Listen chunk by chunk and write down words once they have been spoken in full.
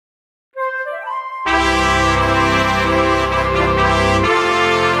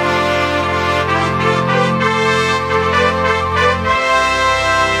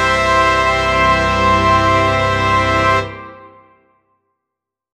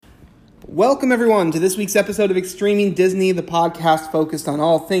Welcome, everyone, to this week's episode of Extreming Disney, the podcast focused on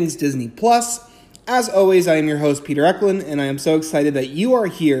all things Disney+. As always, I am your host, Peter Eklund, and I am so excited that you are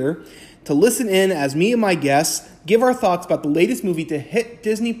here to listen in as me and my guests give our thoughts about the latest movie to hit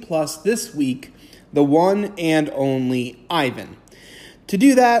Disney+ this week, the one and only Ivan. To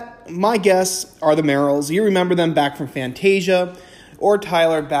do that, my guests are the Merrills. You remember them back from Fantasia, or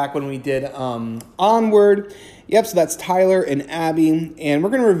Tyler back when we did Onward. Yep, so that's Tyler and Abby, and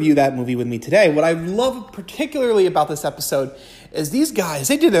we're going to review that movie with me today. What I love particularly about this episode is these guys,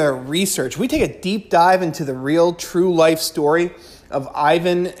 they did their research. We take a deep dive into the real, true life story of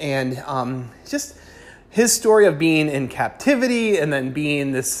Ivan and just his story of being in captivity and then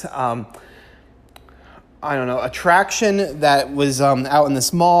being this, attraction that was out in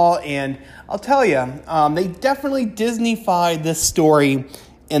this mall. And I'll tell you, they definitely Disney-fied this story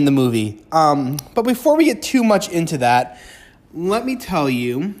in the movie. But before we get too much into that, let me tell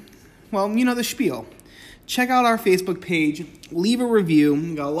you, the spiel. Check out our Facebook page, leave a review.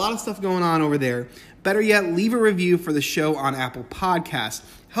 We got a lot of stuff going on over there. Better yet, leave a review for the show on Apple Podcasts.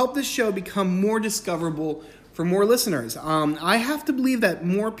 Help this show become more discoverable for more listeners. I have to believe that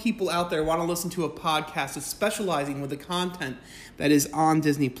more people out there want to listen to a podcast that's specializing with the content that is on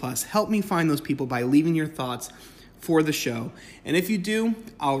Disney+. Help me find those people by leaving your thoughts for the show. And if you do,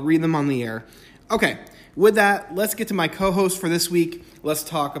 I'll read them on the air. Okay, with that, let's get to my co-host for this week. Let's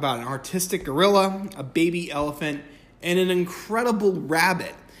talk about an artistic gorilla, a baby elephant, and an incredible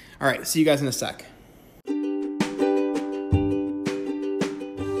rabbit. All right, see you guys in a sec.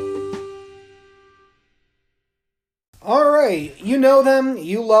 All right, you know them,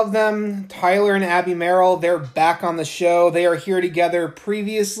 you love them. Tyler and Abby Merrill, they're back on the show. They are here together.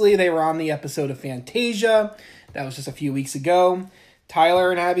 Previously, they were on the episode of Fantasia. That was just a few weeks ago.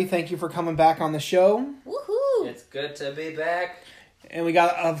 Tyler and Abby, thank you for coming back on the show. Woohoo! It's good to be back. And we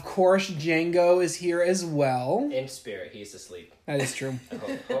got, of course, Django is here as well. In spirit, he's asleep. That is true.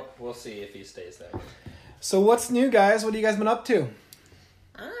 hope we'll see if he stays that way. So what's new, guys? What have you guys been up to?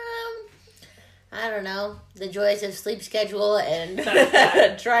 I don't know. The joys of sleep schedule and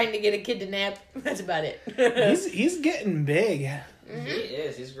trying to get a kid to nap. That's about it. He's getting big. Mm-hmm. He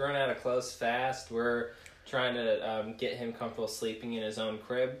is. He's growing out of clothes fast. We're trying to get him comfortable sleeping in his own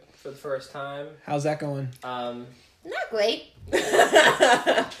crib for the first time. How's that going? Not great.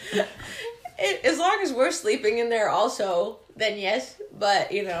 As long as we're sleeping in there also, then yes. But,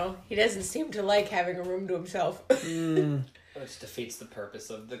 he doesn't seem to like having a room to himself. Which defeats the purpose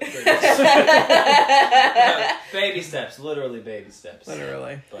of the crib. Baby steps. Literally baby steps.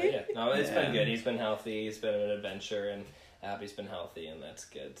 Literally. But yeah, no, it's been good. He's been healthy. He's been an adventure, and Abby's been healthy, and that's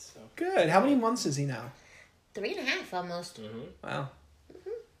good. So good. How many months is he now? 3.5 almost. Mm-hmm. Wow. Mm-hmm.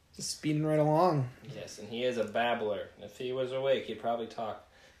 Just speeding right along. Yes, and he is a babbler. If he was awake, he'd probably talk,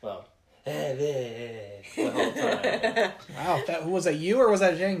 the whole time. Wow. Was that you or was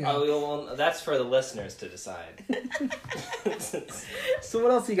that Django? Oh, well, that's for the listeners to decide. So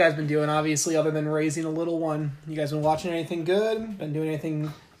what else have you guys been doing, obviously, other than raising a little one? You guys been watching anything good? Been doing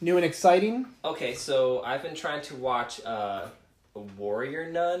anything new and exciting? Okay, so I've been trying to watch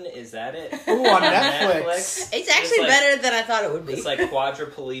Warrior Nun. Is that it? Ooh, on Netflix. It's actually better than I thought it would be. It's like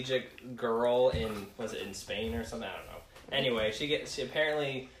quadriplegic girl in Spain or something? I don't know. Anyway, she gets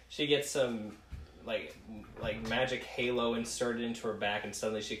some like magic halo inserted into her back, and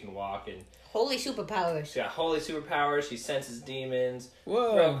suddenly she can walk, and holy superpowers. she got holy superpowers. She senses demons.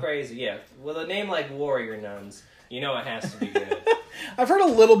 Whoa. Real crazy. Yeah. With a name like Warrior Nuns, it has to be good. I've heard a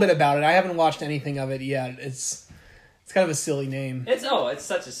little bit about it. I haven't watched anything of it yet. It's kind of a silly name. It's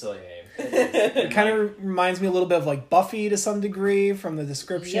such a silly name. It kind of reminds me a little bit of like Buffy to some degree from the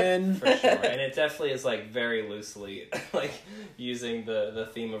description. Yep, for sure. And it definitely is very loosely using the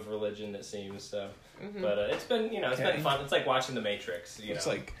theme of religion, it seems. So, but it's been been fun. It's like watching The Matrix. It's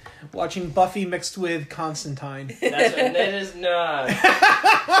like watching Buffy mixed with Constantine. That is not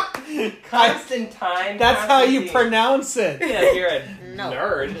Constantine. That's how you pronounce it. Yeah, you're a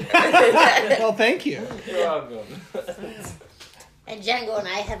nerd. Well, thank you. You're welcome. And Django and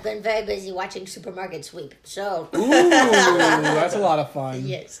I have been very busy watching Supermarket Sweep, so... Ooh, that's a lot of fun.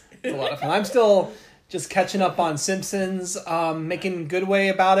 Yes. It's a lot of fun. I'm still just catching up on Simpsons, making good way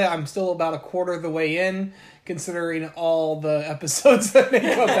about it. I'm still about a quarter of the way in, considering all the episodes that make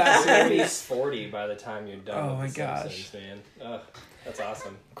up that series. You'll be 40 by the time you're done Oh with my the gosh. Simpsons, man. Ugh, that's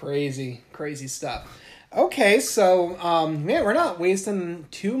awesome. Crazy stuff. Okay, so, we're not wasting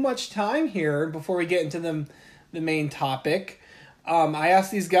too much time here before we get into the main topic. I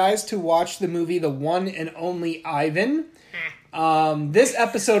asked these guys to watch the movie The One and Only Ivan. This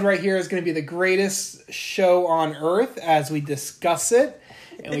episode right here is going to be the greatest show on earth as we discuss it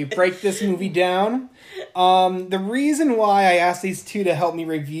and we break this movie down. The reason why I asked these two to help me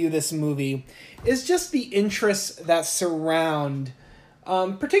review this movie is just the interests that surround,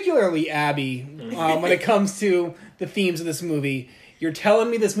 particularly Abby, when it comes to the themes of this movie. You're telling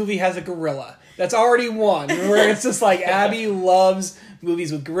me this movie has a gorilla. That's already one, where it's just like Abby loves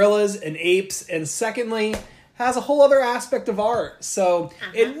movies with gorillas and apes, and secondly, has a whole other aspect of art. So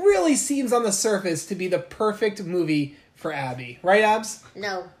it really seems on the surface to be the perfect movie for Abby. Right, Abs?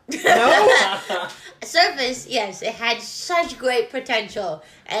 No. No? Surface, yes, it had such great potential,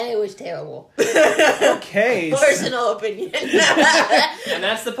 and it was terrible. Okay. Personal opinion. And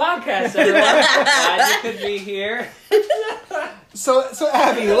that's the podcast, everyone. Glad you could be here. So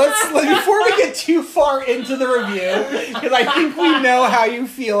Abby, let's before we get too far into the review, because I think we know how you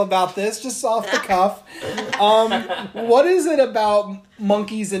feel about this, just off the cuff. What is it about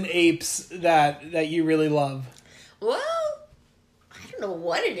monkeys and apes that you really love? Well, I don't know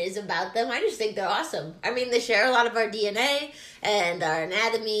what it is about them. I just think they're awesome. I mean, they share a lot of our DNA and our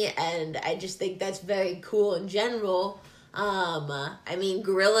anatomy, and I just think that's very cool in general. I mean,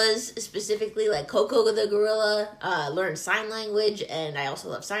 gorillas specifically, like Coco the gorilla, learned sign language, and I also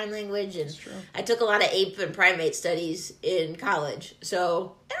love sign language, and I took a lot of ape and primate studies in college,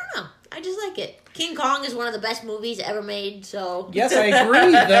 so I don't know. I just like it. King Kong is one of the best movies ever made, so... Yes, I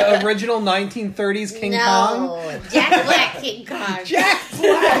agree. The original 1930s King Kong. No, Jack Black King Kong. Jack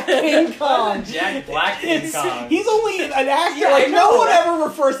Black King Kong. Jack Black King Kong. He's only an actor. Yeah, like, I no know. one ever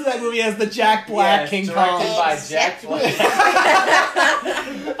refers to that movie as the Jack Black King Kong. Directed by Jack Black.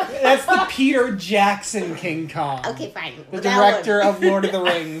 That's the Peter Jackson King Kong. Okay, fine. The director of Lord of the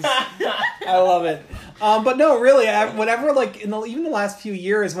Rings. I love it. But no, really, whenever, like, even the last few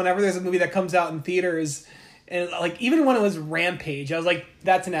years, whenever there's a movie that comes out in theaters, and, like, even when it was Rampage, I was like,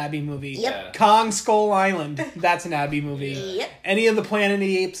 that's an Abby movie. Yep. Kong Skull Island, that's an Abby movie. Yep. Any of the Planet of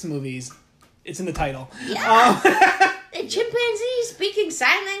the Apes movies, it's in the title. Yeah. And chimpanzees speaking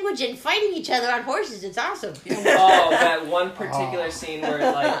sign language and fighting each other on horses. It's awesome. Oh, that one particular scene where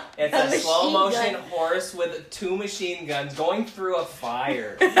it's A a slow machine motion gun. horse with 2 machine guns going through a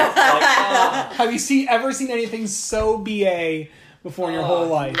fire. Have you ever seen anything so BA before in your whole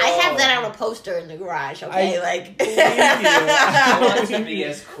life? I have that on a poster in the garage, okay? I want to be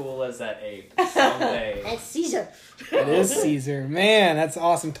as cool as that ape someday. That's Caesar. It is Caesar. Man, that's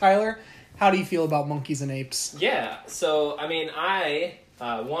awesome. Tyler, how do you feel about monkeys and apes? Yeah, so I mean, I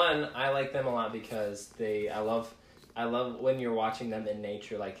like them a lot because I love when you're watching them in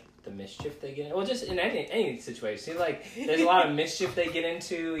nature, like the mischief they get in. Well, just in any situation, like there's a lot of mischief they get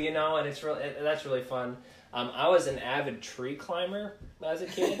into, you know, and that's really fun. I was an avid tree climber as a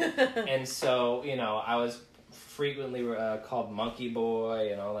kid, and so you know I was frequently called Monkey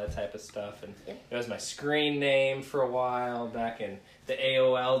Boy and all that type of stuff, and it was my screen name for a while back in the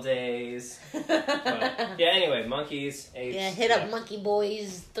AOL days. But, yeah, anyway, monkeys, apes. Yeah, hit up Monkey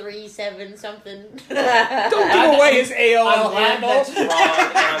Boys 37 something. Don't give away his AOL I'm glad handle. that's wrong,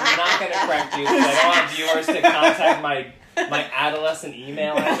 and I'm not going to correct you because I don't want viewers to contact my adolescent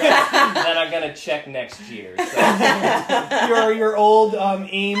email address that I'm going to check next year. So. your old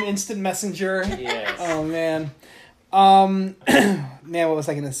AIM instant messenger. Yes. Oh, man. Man, what was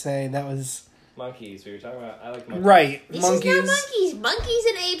I going to say? That was... Monkeys, we were talking about. I like monkeys. Right. This monkeys. is not monkeys. Monkeys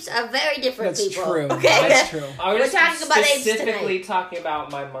and apes are very different That's people. true. Okay? That's true. I was We're talking about apes specifically tonight. talking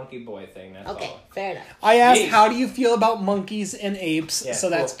about my monkey boy thing. That's Okay, all. fair enough. I asked, Jeez. how do you feel about monkeys and apes? Yeah, so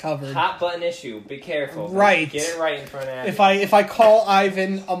that's cool. covered. Hot button issue. Be careful. Right. Get it right in front of If I call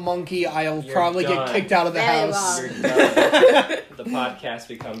Ivan a monkey, I'll You're probably done. get kicked out of the Very house. wrong. You're done. The podcast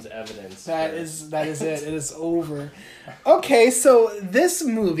becomes evidence. That is it. It is over. Okay, so this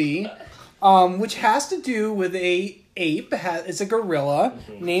movie, which has to do with a ape, it's a gorilla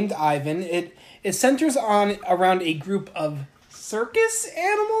named Ivan. It centers around a group of circus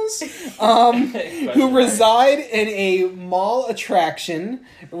animals who reside in a mall attraction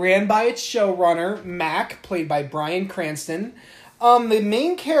ran by its showrunner Mac, played by Bryan Cranston. The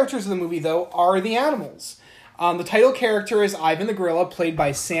main characters of the movie, though, are the animals. The title character is Ivan the gorilla, played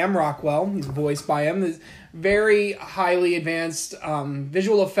by Sam Rockwell. He's voiced by him. There's very highly advanced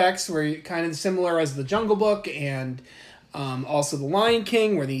visual effects, where kind of similar as The Jungle Book and also The Lion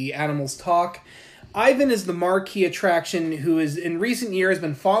King, where the animals talk. Ivan is the marquee attraction who has in recent years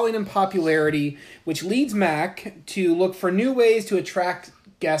been falling in popularity, which leads Mac to look for new ways to attract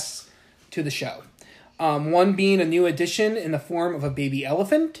guests to the show. One being a new addition in the form of a baby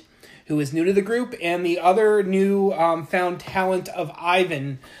elephant, who is new to the group, and the other new found talent of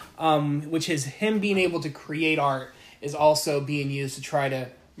Ivan, which is him being able to create art is also being used to try to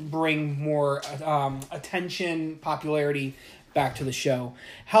bring more attention, popularity back to the show.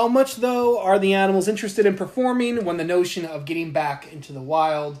 How much, though, are the animals interested in performing when the notion of getting back into the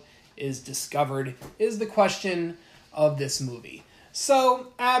wild is discovered is the question of this movie.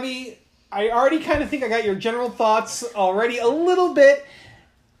 So, Abby, I already kind of think I got your general thoughts already a little bit,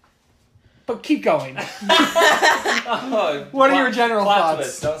 but keep going. What are your general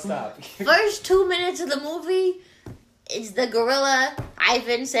thoughts? Don't stop. First 2 minutes of the movie, it's the gorilla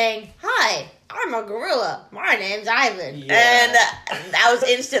Ivan saying, "Hi, I'm a gorilla. My name's Ivan." Yeah. And I was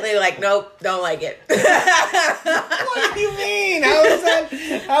instantly like, nope, don't like it. What do you mean?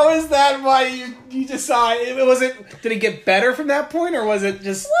 How is that why you decide? Did it get better from that point, or was it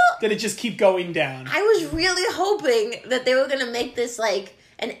just, did it just keep going down? I was really hoping that they were going to make this like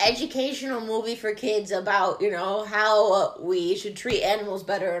an educational movie for kids about, how we should treat animals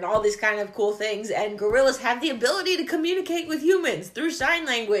better and all these kind of cool things. And gorillas have the ability to communicate with humans through sign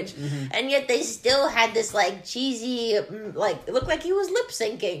language. Mm-hmm. And yet they still had this like cheesy, like, it looked like he was lip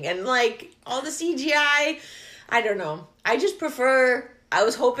syncing and like all the CGI. I don't know. I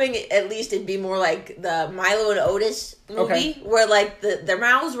was hoping at least it'd be more like the Milo and Otis movie, where like their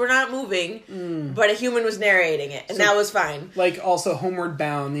mouths were not moving, but a human was narrating it, and that was fine. Like also Homeward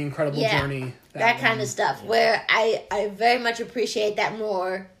Bound, The Incredible Journey. That kind of stuff, where I very much appreciate that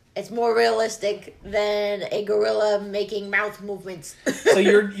more. It's more realistic than a gorilla making mouth movements. So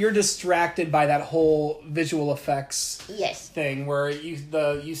you're distracted by that whole visual effects thing, where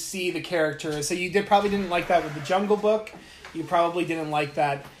you see the characters. So you probably didn't like that with the Jungle Book. You probably didn't like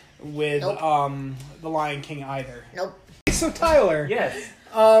that with The Lion King either. Nope. So Tyler, Yes.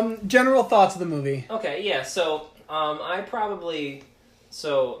 General thoughts of the movie. Okay, yeah. So I probably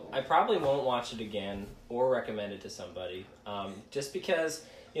won't watch it again or recommend it to somebody. Just because,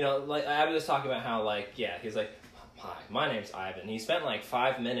 like Abby was talking about how he's like, "Hi, my name's Ivan." He spent like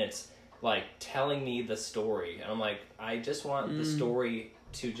 5 minutes like telling me the story, and I'm like, I just want the story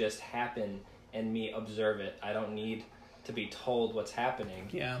to just happen and me observe it. I don't need to be told what's happening.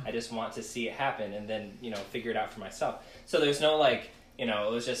 Yeah. I just want to see it happen and then, figure it out for myself. So there's no it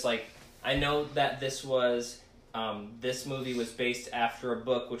was just like, I know that this was, this movie was based after a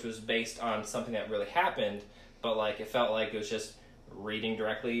book which was based on something that really happened, but it felt like it was just reading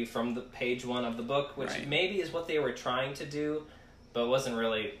directly from the page 1 of the book, which maybe is what they were trying to do, but wasn't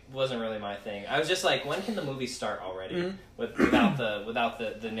really my thing. I was just like, when can the movie start already without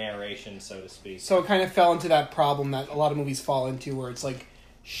the narration, so to speak? So it kind of fell into that problem that a lot of movies fall into, where it's like,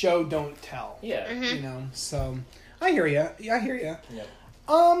 show don't tell. Yeah. Mm-hmm. So I hear you. Yeah, I hear you. Yeah.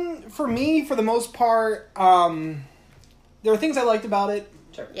 For me, for the most part, there are things I liked about it.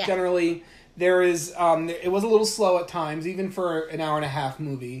 Sure. Yeah. Generally, there is. It was a little slow at times, even for an hour and a half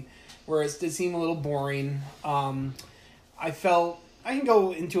movie, where it did seem a little boring. I can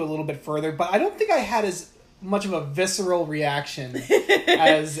go into a little bit further, but I don't think I had as much of a visceral reaction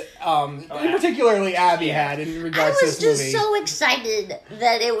as particularly Abby had in regards to this movie. I was just so excited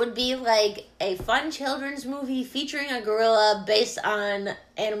that it would be like a fun children's movie featuring a gorilla based on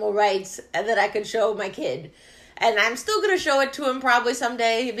animal rights that I could show my kid. And I'm still going to show it to him probably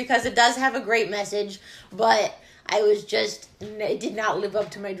someday because it does have a great message, but it did not live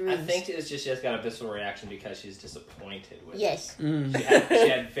up to my dreams. I think it's just she has got a visceral reaction because she's disappointed with Yes. it. She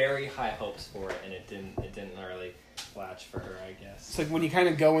had very high hopes for it, and it didn't really flatch for her, I guess. It's like when you kind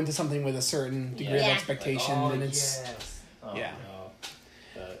of go into something with a certain degree of expectation, and it's No.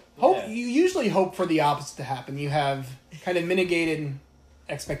 But, You usually hope for the opposite to happen. You have kind of mitigated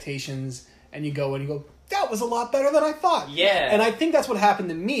expectations, and you go, that was a lot better than I thought. Yeah. And I think that's what happened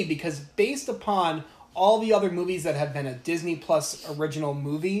to me, because based upon all the other movies that have been a Disney Plus original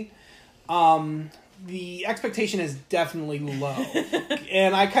movie, the expectation is definitely low.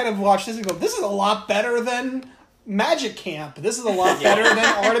 And I kind of watched this and go, this is a lot better than Magic Camp. This is a lot better than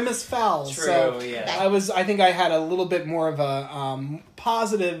Artemis Fowl. True, so yeah. I think I had a little bit more of a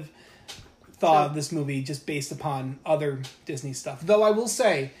positive thought of this movie just based upon other Disney stuff. Though I will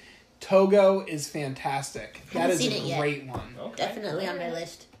say, Togo is fantastic. That is a great one. Okay. Definitely on my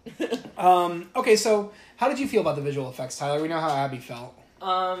list. Okay, so how did you feel about the visual effects, Tyler? We know how Abby felt.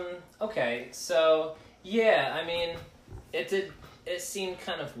 Okay, so yeah, I mean, it seemed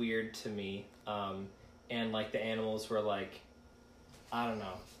kind of weird to me. And the animals were I don't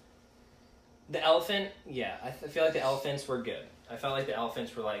know. The elephant, yeah, I feel like the elephants were good. I felt like the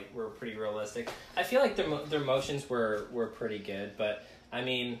elephants were pretty realistic. I feel like their motions were pretty good, but I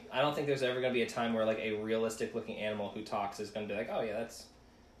mean, I don't think there's ever going to be a time where a realistic looking animal who talks is going to be like, oh yeah,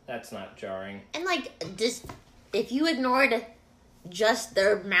 that's not jarring. And just if you ignored just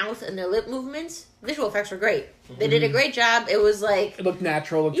their mouth and their lip movements, visual effects were great. They did a great job. It was like... It looked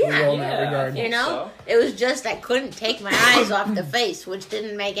natural, looked real in that regard. You know? It was just I couldn't take my eyes off the face, which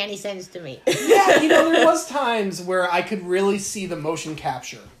didn't make any sense to me. Yeah, there was times where I could really see the motion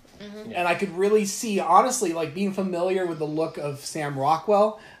capture. And I could really see, honestly, like being familiar with the look of Sam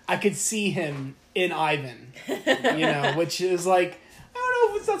Rockwell, I could see him in Ivan, which is like, I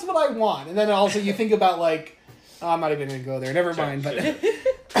don't know if that's what I want. And then also you think about like, I'm not even going to go there, never mind. But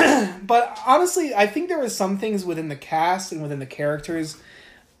but honestly, I think there were some things within the cast and within the characters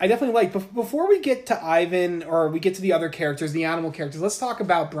I definitely like. Before we get to Ivan or we get to the other characters, the animal characters, let's talk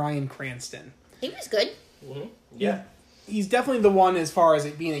about Bryan Cranston. He was good. Mm-hmm. Yeah. He's definitely the one, as far as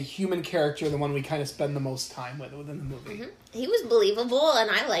it being a human character, the one we kind of spend the most time with within the movie. Mm-hmm. He was believable,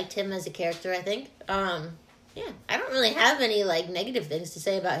 and I liked him as a character, I think. Yeah, I don't really have any, like, negative things to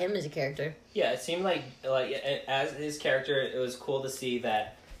say about him as a character. Yeah, it seemed like as his character, it was cool to see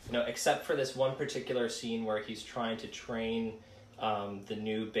that, except for this one particular scene where he's trying to train the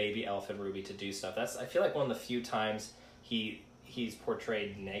new baby elephant Ruby to do stuff. I feel like one of the few times he's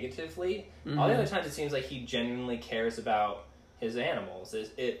portrayed negatively. Mm-hmm. All the other times it seems like he genuinely cares about his animals.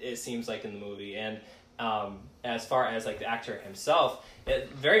 It seems like in the movie. And as far as like the actor himself,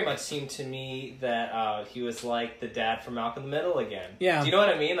 it very much seemed to me that he was like the dad from Malcolm in the Middle again. Yeah. Do you know what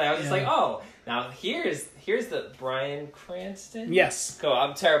I mean? Like, I was just like, oh, now here's the Bryan Cranston. Yes. Cool.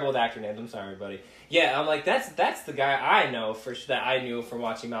 I'm terrible with actor names. I'm sorry, everybody. Yeah, I'm like that's the guy I know that I knew from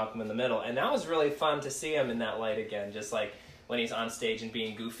watching Malcolm in the Middle, and that was really fun to see him in that light again. Just like when he's on stage and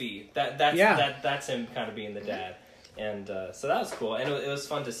being goofy, that's him kind of being the dad, and so that was cool, and it was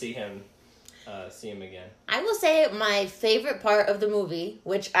fun to see him again. I will say my favorite part of the movie,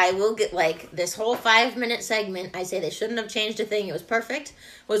 which I will get like this whole 5-minute segment, I say they shouldn't have changed a thing. It was perfect.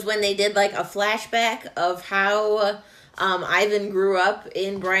 Was when they did like a flashback of how Ivan grew up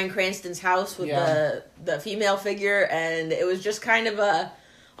in Bryan Cranston's house with the female figure, and it was just kind of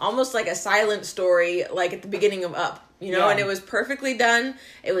almost like a silent story, like at the beginning of Up. And it was perfectly done.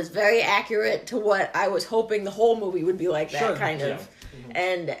 It was very accurate to what I was hoping the whole movie would be like, that kind of. Mm-hmm.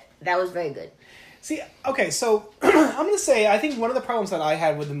 And that was very good. See, okay, so I'm going to say, I think one of the problems that I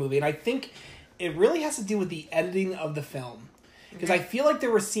had with the movie, and I think it really has to do with the editing of the film, because I feel like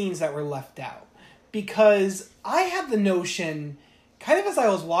there were scenes that were left out. Because I had the notion, kind of as I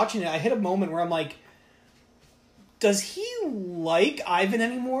was watching it, I hit a moment where I'm like, does he like Ivan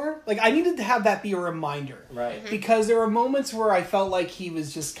anymore? Like, I needed to have that be a reminder. Right. Because there were moments where I felt like he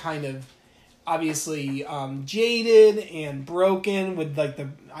was just kind of, obviously, jaded and broken with, like,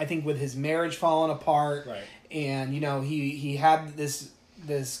 I think with his marriage falling apart. Right. And, he had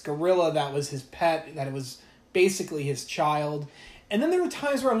this gorilla that was his pet, that it was basically his child. And then there were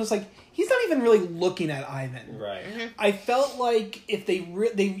times where I'm just like, he's not even really looking at Ivan. Right. Mm-hmm. I felt like if they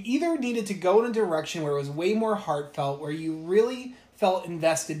either needed to go in a direction where it was way more heartfelt, where you really felt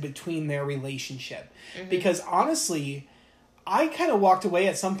invested between their relationship. Mm-hmm. Because honestly, I kind of walked away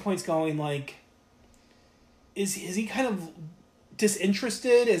at some points going like, is he kind of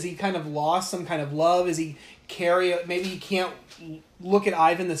disinterested? Is he kind of lost some kind of love? Is he maybe he can't look at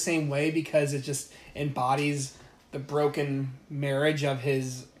Ivan the same way because it just embodies the broken marriage of him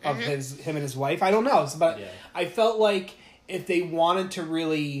and his wife. I don't know, but I felt like if they wanted to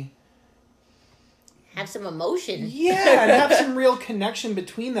really have some emotion, and have some real connection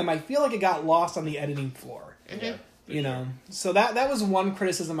between them, I feel like it got lost on the editing floor. Mm-hmm. So that was one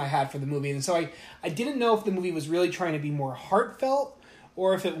criticism I had for the movie, and so I didn't know if the movie was really trying to be more heartfelt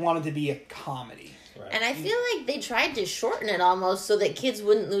or if it wanted to be a comedy. Right. And I feel like they tried to shorten it almost so that kids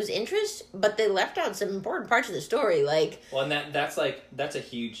wouldn't lose interest, but they left out some important parts of the story. And that's a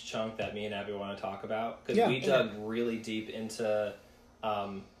huge chunk that me and Abby want to talk about, because we dug really deep into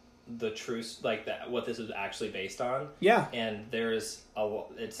the truth, like that, what this is actually based on. Yeah, and there's a lot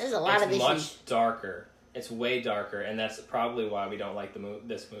of much issues. Darker. It's way darker, and that's probably why we don't like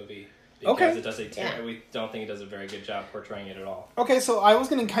this movie. Because we don't think it does a very good job portraying it at all. Okay, so I was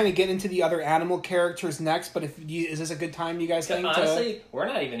going to kind of get into the other animal characters next, but is this a good time, you guys think? Honestly, we're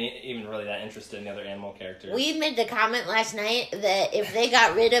not even really that interested in the other animal characters. We made the comment last night that if they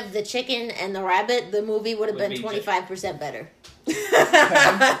got rid of the chicken and the rabbit, the movie would have been 25% better.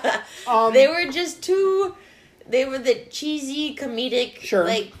 Okay. They were just too... They were the cheesy, comedic... Sure.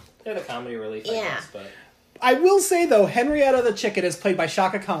 They're the comedy relief, I guess, but... I will say, though, Henrietta the chicken is played by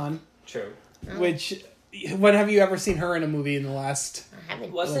Shaka Khan. True. Which, when have you ever seen her in a movie in the last? I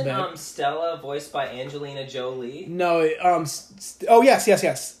haven't. Wasn't Stella voiced by Angelina Jolie? No. Oh yes.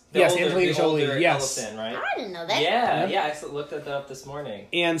 Yes, Angelina Jolie, older yes. Ellison, right? I didn't know that. Yeah, I looked that up this morning.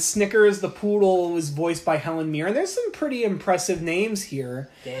 And Snickers the poodle was voiced by Helen Mirren. There's some pretty impressive names here.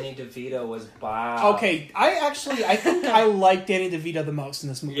 Danny DeVito was Bob. Okay, I think I like Danny DeVito the most in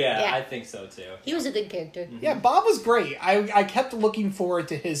this movie. Yeah, I think so too. He was a good character. Mm-hmm. Yeah, Bob was great. I kept looking forward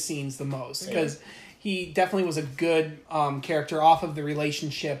to his scenes the most because he definitely was a good character off of the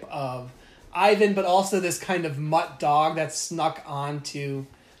relationship of Ivan, but also this kind of mutt dog that snuck onto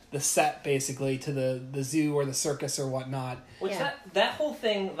the set, basically, to the zoo or the circus or whatnot. Which that whole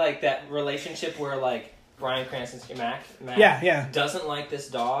thing, like that relationship where like Bryan Cranston's Mac doesn't like this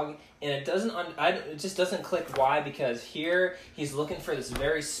dog, and it doesn't it just doesn't click. Why? Because here he's looking for this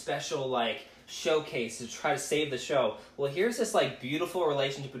very special like showcase to try to save the show. Well, here's this like beautiful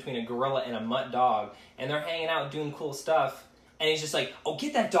relationship between a gorilla and a mutt dog, and they're hanging out doing cool stuff. And he's just like, "Oh,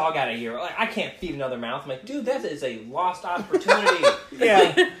 get that dog out of here! Like, I can't feed another mouth." I'm like, "Dude, that is a lost opportunity."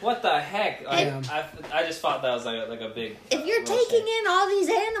 Yeah. Like, what the heck? I just thought that was like a big. If you're taking in all these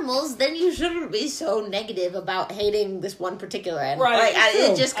animals, then you shouldn't be so negative about hating this one particular animal. Right. Like,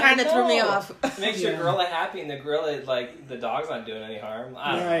 it just kind of threw me off. It makes your gorilla happy, and the gorilla, like, the dog's not doing any harm.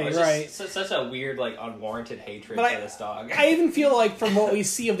 I don't know. It's just such a weird, like, unwarranted hatred for this dog. I even feel like from what we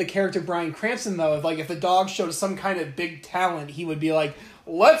see of the character Bryan Cranston, though, if the dog showed some kind of big talent, he would be like,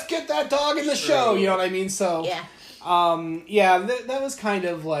 let's get that dog in the show, you know what I mean? So, that was kind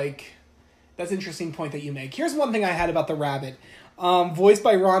of like, that's an interesting point that you make. Here's one thing I had about the rabbit. Voiced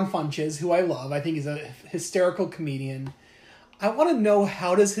by Ron Funches, who I love. I think he's a hysterical comedian. I want to know,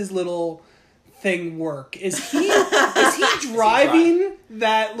 how does his little thing work? Is he driving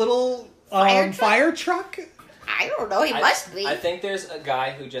that little fire truck? I don't know. He must be. I think there's a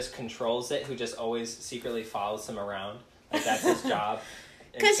guy who just controls it, who just always secretly follows him around. Like, that's his job.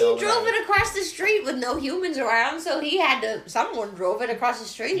 Because he drove it across the street with no humans around, so someone drove it across the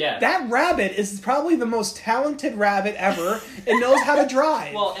street. Yeah. That rabbit is probably the most talented rabbit ever and knows how to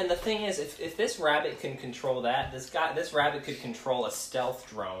drive. Well, and the thing is, if this rabbit can control that, this rabbit could control a stealth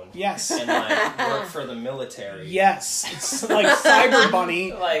drone. Yes. And, like, work for the military. Yes. It's like Cyber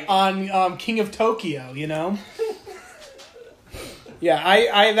Bunny on King of Tokyo, you know? Yeah,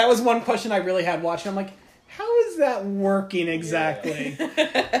 I that was one question I really had watching. I'm like, how is that working exactly?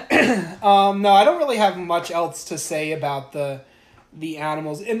 Yeah. No, I don't really have much else to say about the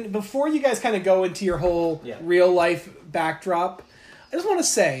animals. And before you guys kind of go into your whole real life backdrop, I just want to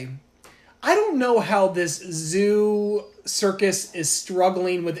say, I don't know how this zoo circus is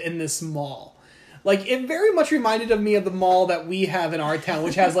struggling within this mall. Like, it very much reminded of me of the mall that we have in our town,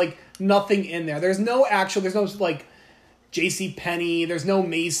 which has like nothing in there. There's no like JCPenney, there's no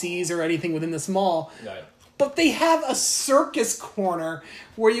Macy's or anything within this mall. Right. But they have a circus corner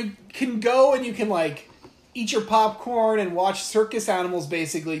where you can go and you can, like, eat your popcorn and watch circus animals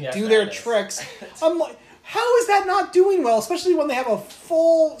basically do their tricks. I'm like, how is that not doing well? Especially when they have a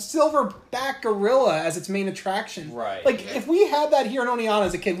full silverback gorilla as its main attraction. Right. Like, if we had that here in Oneonta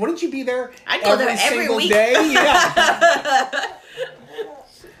as a kid, wouldn't you be there every single week. day? Yeah.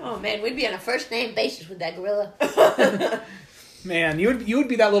 Oh, man, we'd be on a first-name basis with that gorilla. Man, you would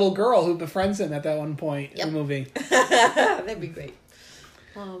be that little girl who befriends him at that one point in the movie. That'd be great.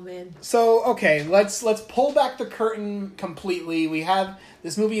 Oh, man. So, okay, let's pull back the curtain completely. We have,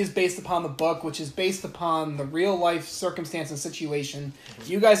 this movie is based upon the book, which is based upon the real-life circumstance and situation.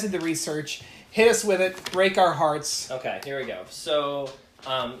 You guys did the research. Hit us with it. Break our hearts. Okay, here we go. So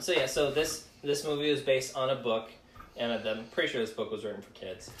this movie was based on a book, and I'm pretty sure this book was written for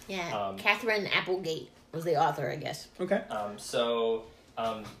kids. Yeah, Catherine Applegate was the author, I guess. Okay. So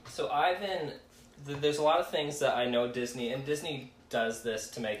Ivan, there's a lot of things that I know Disney does this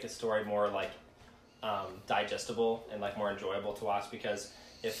to make the story more like digestible and like more enjoyable to watch, because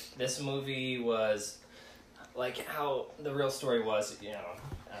if this movie was like how the real story was, you know,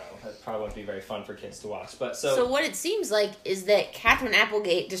 I don't know, it probably wouldn't be very fun for kids to watch. But so what it seems like is that Catherine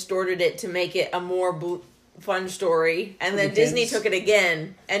Applegate distorted it to make it a more fun story, and then Disney took it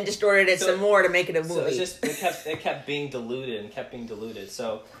again and distorted it some more to make it a movie. So it's just it kept being diluted.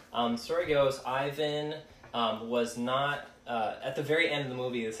 So story goes, Ivan was not at the very end of the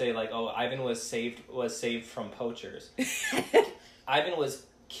movie. They say like, oh, Ivan was saved from poachers. Ivan was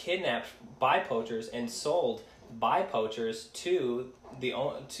kidnapped by poachers and sold by poachers to the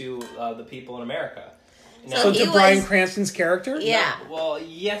people in America. Now, so to Bryan Cranston's character? Yeah. No, well,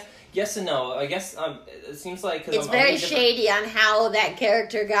 yes and no. I guess it seems like it's very shady on how that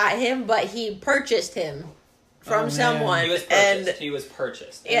character got him, but he purchased him from someone. He was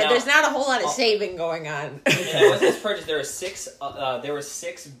purchased. Yeah, there's not a whole lot of saving going on. And it was his purchase. There were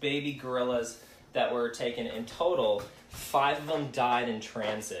six baby gorillas that were taken in total. 5 of them died in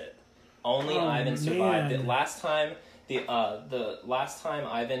transit. Only Ivan survived. The last time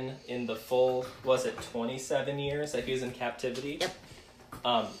Ivan in the full, was it 27 years that he was in captivity? Yep.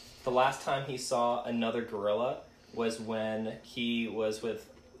 The last time he saw another gorilla was when he was with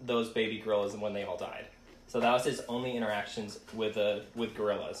those baby gorillas and when they all died. So that was his only interactions with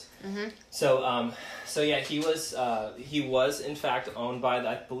gorillas. Mm-hmm. So yeah, he was in fact owned by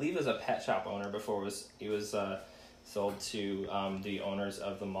I believe it was a pet shop owner before he was sold to the owners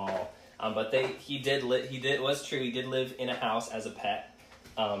of the mall. But he did live in a house as a pet.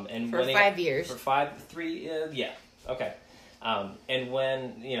 And for 5 years. For 3 yeah, okay. And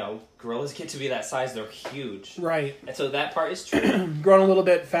when, gorillas get to be that size, they're huge. Right. And so that part is true. Growing a little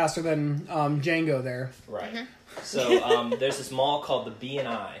bit faster than Django there. Right. Mm-hmm. So there's this mall called the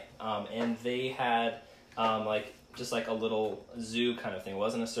B&I, and they had just like a little zoo kind of thing. It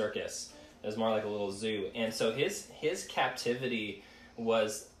wasn't a circus. It was more like a little zoo. And so his captivity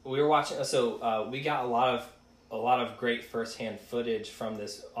was, we were watching, so we got a lot of great firsthand footage from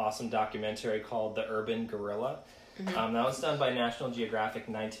this awesome documentary called The Urban Gorilla. Mm-hmm. That was done by National Geographic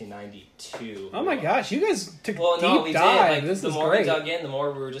 1992. Oh my gosh, you guys took we dive. did. Like, this the is more great. we dug in, the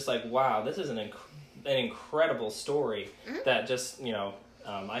more we were just like, wow, this is an incredible story that just,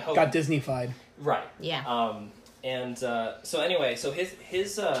 I hope... Got Disney-fied. Right. Yeah. So anyway, so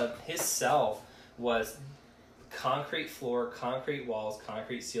his cell was concrete floor, concrete walls,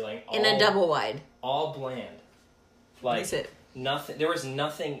 concrete ceiling. In a double wide. All bland. Like, that's it. Nothing. There was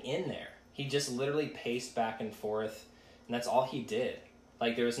nothing in there. He just literally paced back and forth, and that's all he did.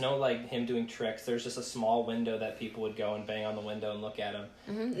 Like, there was no, him doing tricks. There was just a small window that people would go and bang on the window and look at him.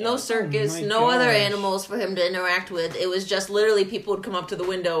 Mm-hmm. No circus, no other animals for him to interact with. It was just literally people would come up to the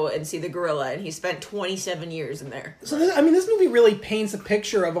window and see the gorilla, and he spent 27 years in there. So, this movie really paints a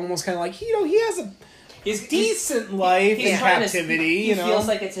picture of almost kind of like, he has a... He's decent life in captivity. He feels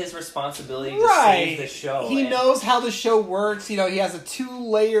like it's his responsibility to save the show. He knows how the show works. He has the 2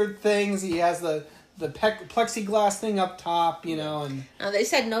 layered things. He has the plexiglass thing up top. And they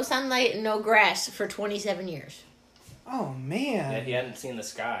said no sunlight and no grass for 27 years. Oh man! Yeah, he hadn't seen the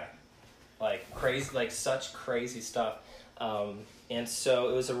sky, crazy, such crazy stuff. And so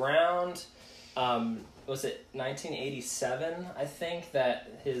it was around. Was it 1987? I think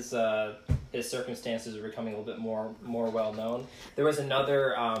that his circumstances were becoming a little bit more well known. There was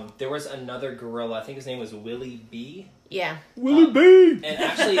another gorilla. I think his name was Willie B. Yeah, Willie B. And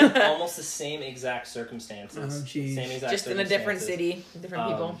actually, almost the same exact circumstances. Oh, geez. Same exact just in a different city, different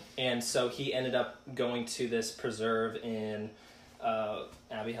people. And so he ended up going to this preserve in.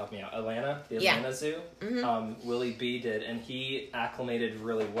 Abby, help me out. Atlanta, the Atlanta Zoo. Mm-hmm. Willie B did, and he acclimated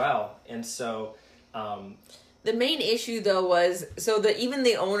really well, and so. The main issue though was even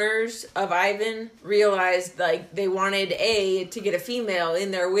the owners of Ivan realized they wanted to get a female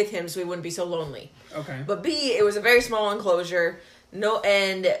in there with him so he wouldn't be so lonely. Okay. But B, it was a very small enclosure.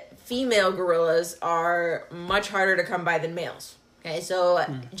 And female gorillas are much harder to come by than males. Okay, so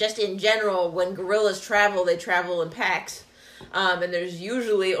just in general, when gorillas travel, they travel in packs. And there's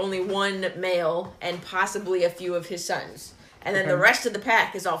usually only one male and possibly a few of his sons. And then the rest of the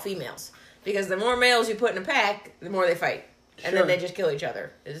pack is all females. Because the more males you put in a pack, the more they fight. And then they just kill each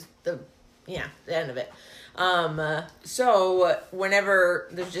other. Is the end of it. So whenever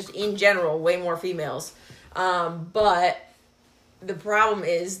there's just in general way more females. But the problem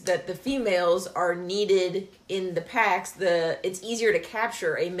is that the females are needed in the packs. It's easier to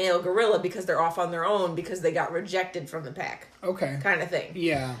capture a male gorilla because they're off on their own because they got rejected from the pack. Okay. Kind of thing.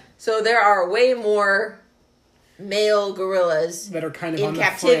 Yeah. So there are way more male gorillas that are kind of in on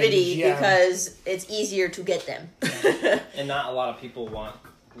captivity the fringe, because it's easier to get them. And not a lot of people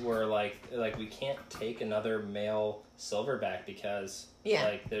were like we can't take another male silverback because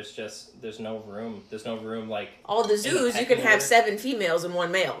there's no room all the zoos you can have 7 females and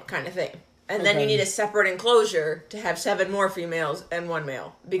 1 male kind of thing, and then you need a separate enclosure to have 7 more females and 1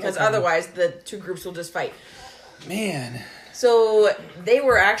 male because otherwise the 2 groups will just fight. Man. So they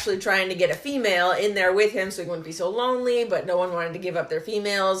were actually trying to get a female in there with him so he wouldn't be so lonely, but no one wanted to give up their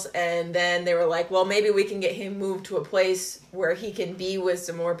females. And then they were like, well, maybe we can get him moved to a place where he can be with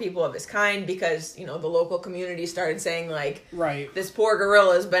some more people of his kind because, the local community started saying, this poor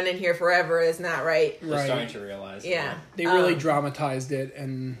gorilla's been in here forever. It's not right. They're starting to realize. Yeah. They really dramatized it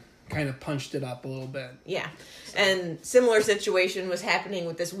and kind of punched it up a little bit. Yeah. And similar situation was happening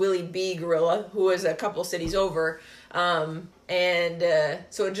with this Willie B gorilla who was a couple cities over. So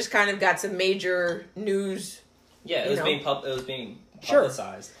it just kind of got some major news. Yeah, it was being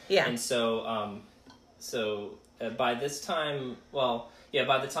publicized. Yeah. And so by this time, Yeah,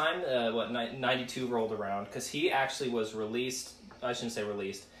 by the time 92 rolled around, because he actually was released. I shouldn't say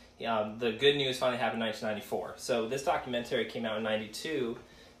released. The good news finally happened in 1994. So this documentary came out in 92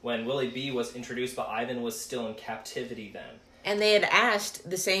 when Willie B was introduced, but Ivan was still in captivity then. And they had asked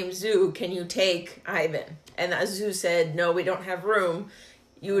the same zoo, can you take Ivan? And the zoo said, no, we don't have room.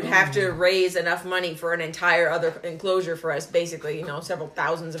 You would have to raise enough money for an entire other enclosure for us, basically, several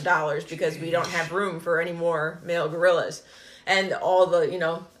thousands of dollars, because we don't have room for any more male gorillas. And all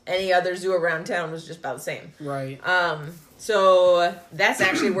the, any other zoo around town was just about the same. Right. So that's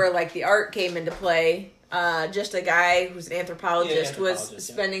actually where, the art came into play. Just a guy who's an anthropologist was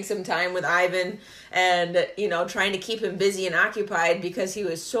spending some time with Ivan and, trying to keep him busy and occupied because he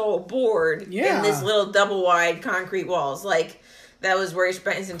was so bored in this little double-wide concrete walls. That was where he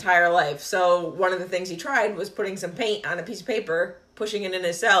spent his entire life. So one of the things he tried was putting some paint on a piece of paper, pushing it in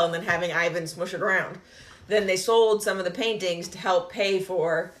his cell, and then having Ivan smush it around. Then they sold some of the paintings to help pay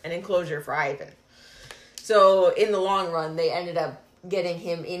for an enclosure for Ivan. So in the long run, they ended up getting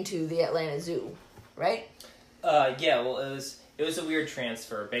him into the Atlanta Zoo, right? Yeah, well, it was a weird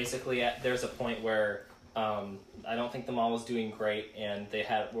transfer. Basically, there's a point where I don't think the mall was doing great, and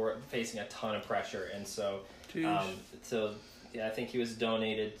were facing a ton of pressure, and so I think he was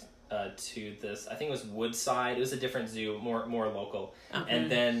donated to this. I think it was Woodside. It was a different zoo, more local,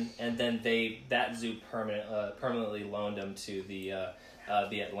 and then that zoo permanently loaned him to the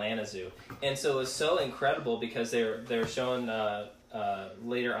Atlanta Zoo, and so it was so incredible because they were showing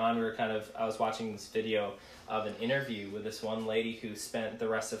later on. I was watching this video of an interview with this one lady who spent the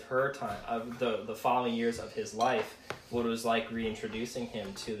rest of her time of the following years of his life, what it was like reintroducing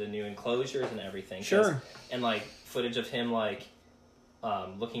him to the new enclosures and everything. Sure. And footage of him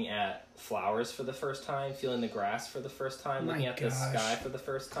looking at flowers for the first time, feeling the grass for the first time, looking at the sky for the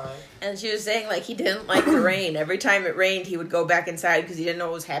first time. And she was saying he didn't like the rain. Every time it rained, he would go back inside because he didn't know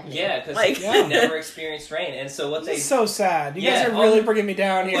what was happening. Yeah, because he never experienced rain. And so this is so sad. You guys are really bringing me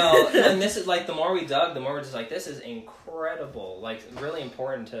down here. Well, and this is the more we dug, the more we're just this is incredible, really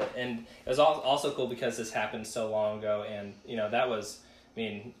important to. And it was also cool because this happened so long ago, and that was.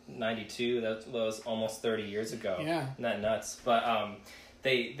 92, that was almost 30 years ago. Yeah. Isn't that nuts? But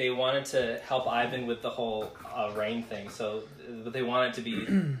they wanted to help Ivan with the whole rain thing, but they wanted it to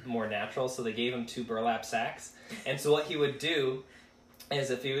be more natural, so they gave him 2 burlap sacks. And so what he would do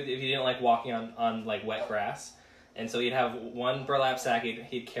is if he didn't like walking on wet grass, and so he'd have 1 burlap sack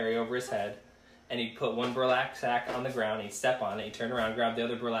he'd carry over his head, and he'd put 1 burlap sack on the ground, he'd step on it, he'd turn around, grab the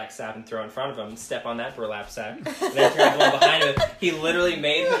other burlap sack and throw it in front of him, and step on that burlap sack, and then turn the one behind him. He literally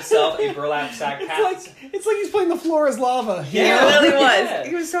made himself a burlap sack path. It's like he's playing the floor is lava. Yeah, it really was. Yeah.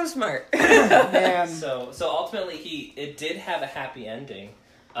 He was so smart. Man. So ultimately it did have a happy ending,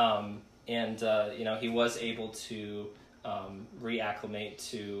 and he was able to reacclimate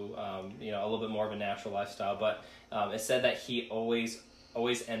to a little bit more of a natural lifestyle, but it said that he always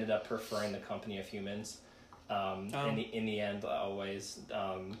ended up preferring the company of humans. In the end, always,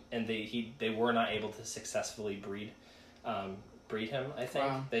 and they were not able to successfully breed him. I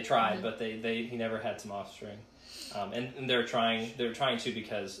think they tried, but he never had some offspring. And they're trying to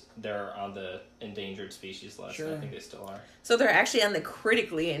because they're on the endangered species list. Sure. And I think they still are. So they're actually on the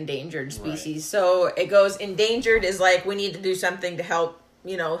critically endangered species. Right. So it goes endangered is we need to do something to help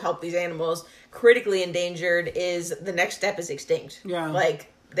these animals. Critically endangered is the next step is extinct. Yeah.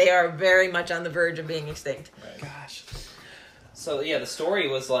 They are very much on the verge of being extinct. Right. Gosh. So yeah, the story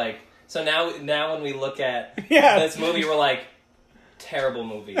was so now when we look at this movie, we're terrible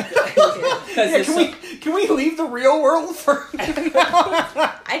movie. Can we leave the real world for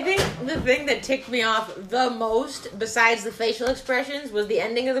I think the thing that ticked me off the most, besides the facial expressions, was the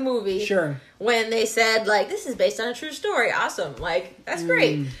ending of the movie. Sure. When they said, this is based on a true story. Awesome. That's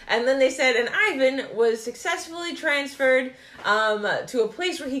great. And then they said, and Ivan was successfully transferred to a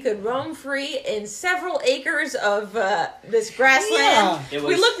place where he could roam free in several acres of this grassland. Yeah.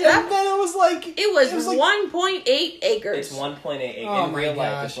 We looked it up. And then it was It was 1.8 acres. It's 1.8 acres. Oh in real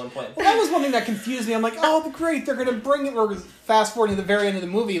life, it's 1. Well, that was one thing that confused me. I'm great, they're going to bring it. We're fast forwarding to the very end of the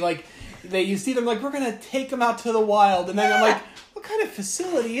movie. You see them we're going to take them out to the wild. And then I'm what kind of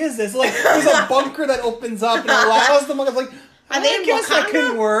facility is this? There's a bunker that opens up and allows them. I was I guess that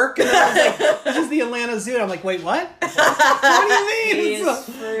could work. And then I was this is the Atlanta Zoo. And I'm wait, what? What do you mean? He's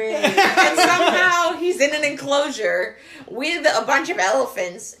free. And somehow he's in an enclosure with a bunch of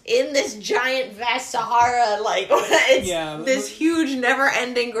elephants in this giant, vast Sahara. It's this huge,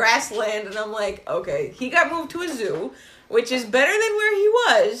 never-ending grassland. And I'm okay, he got moved to a zoo, which is better than where he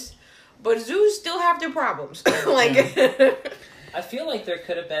was, but zoos still have their problems. I feel like there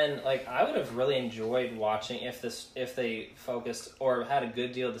could have been, like, I would have really enjoyed watching if they focused or had a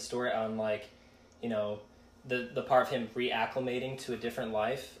good deal of the story on, like, you know, the part of him reacclimating to a different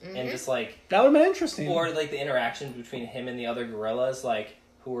life, and just like that would have been interesting, or like the interactions between him and the other gorillas, like,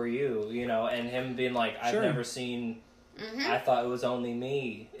 who are you, you know, and him being like, I've never seen, I thought it was only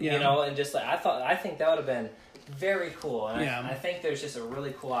me, you know, and just like I think that would have been very cool, and I think there's just a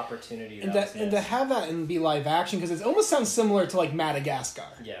really cool opportunity and to have that and be live action, because it almost sounds similar to like Madagascar,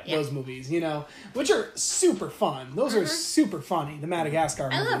 those movies, you know, which are super fun. Those are super funny. The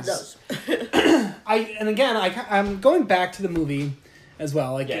Madagascar movies. I love those. I'm going back to the movie as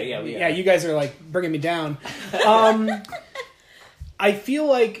well. Like, you guys are like bringing me down. I feel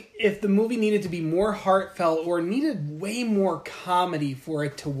like if the movie needed to be more heartfelt or needed way more comedy for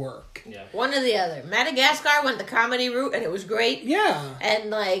it to work. Yeah. One or the other. Madagascar went the comedy route and it was great. Yeah. And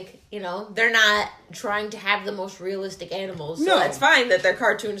like, you know, they're not trying to have the most realistic animals. So it's fine that they're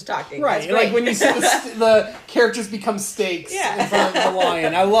cartoons talking. Right. Like when you see the characters become steaks in front of the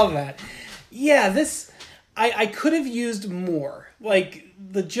lion. I love that. Yeah, this, I could have used more. Like,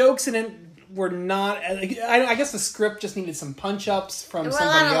 the jokes in it were not... I guess the script just needed some punch-ups from somebody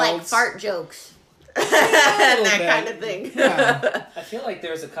else. There were a lot of, like, fart jokes. That kind of thing. Yeah. I feel like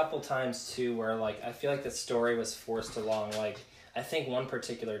there's a couple times, too, where, like, I feel like the story was forced along. Like, I think one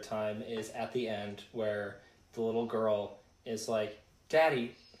particular time is at the end where the little girl is like,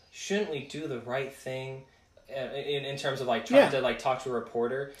 Daddy, shouldn't we do the right thing? In terms of, like, trying to, like, talk to a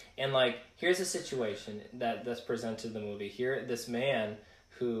reporter. And, like, here's a situation that's presented in the movie. Here, this man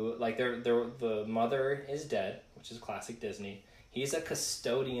who, like, the mother is dead, which is classic Disney. He's a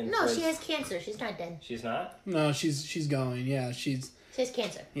custodian. No, she has cancer. She's not dead. She's not? No, she's going. Yeah, she has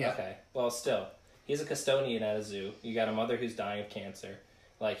cancer. Yeah. Okay. Well, still. He's a custodian at a zoo. You got a mother who's dying of cancer.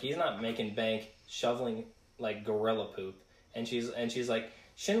 Like, he's not making bank shoveling, like, gorilla poop. And she's like,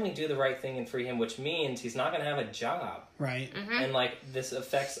 shouldn't we do the right thing and free him? Which means he's not going to have a job. Right. Mm-hmm. And, like, this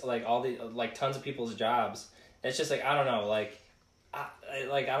affects, like, all the, like, tons of people's jobs. It's just, like, I don't know, like, I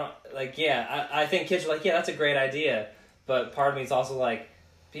think kids are like, yeah, that's a great idea. But part of me is also like,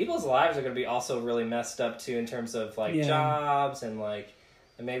 people's lives are going to be also really messed up, too, in terms of, like, jobs and, like,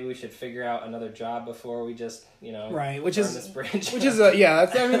 and maybe we should figure out another job before we just, you know, which burn is this bridge. Which is a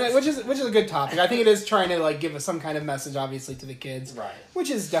which is a good topic. I think it is trying to like give us some kind of message, obviously, to the kids, right?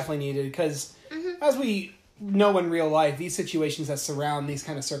 Which is definitely needed because, as we know in real life, these situations that surround these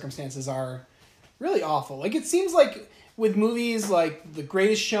kind of circumstances are really awful. Like, it seems like with movies like The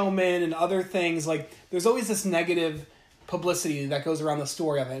Greatest Showman and other things, like there's always this negative publicity that goes around the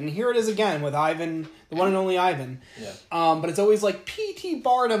story of it, and here it is again with Ivan, the one and only Ivan. Yeah. But it's always like P.T.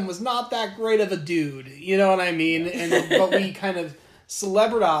 Barnum was not that great of a dude, you know what I mean? And but we kind of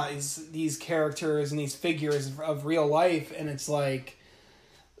celebritize these characters and these figures of real life, and it's like,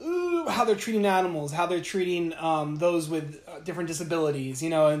 ooh, how they're treating animals, how they're treating those with different disabilities, you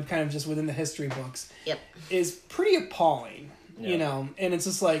know, and kind of just within the history books. Yep. Is pretty appalling, you know, and it's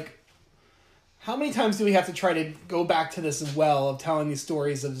just like, how many times do we have to try to go back to this as well, of telling these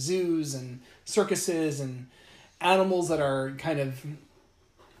stories of zoos and circuses and animals that are kind of,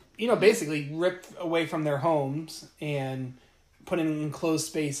 you know, basically ripped away from their homes and put in enclosed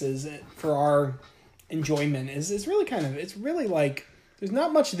spaces for our enjoyment is really kind of, it's really like, there's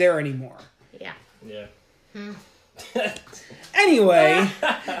not much there anymore. Yeah. Yeah. Anyway,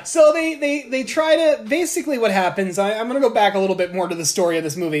 so they try to, basically what happens, I'm going to go back a little bit more to the story of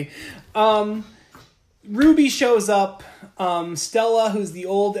this movie. Ruby shows up. Stella, who's the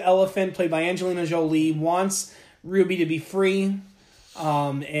old elephant played by Angelina Jolie, wants Ruby to be free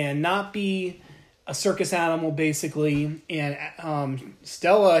and not be a circus animal, basically. And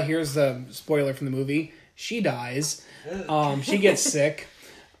Stella, here's the spoiler from the movie, she dies. She gets sick.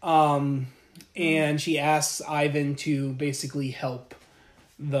 And she asks Ivan to basically help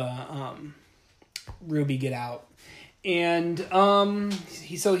the Ruby get out. And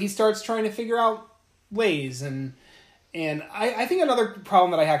he starts trying to figure out ways. And I think another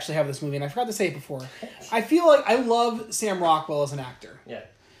problem that I actually have with this movie, and I forgot to say it before, I feel like I love Sam Rockwell as an actor. Yeah.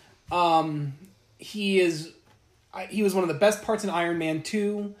 He was one of the best parts in Iron Man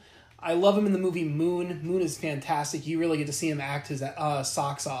 2. I love him in the movie Moon. Moon is fantastic. You really get to see him act his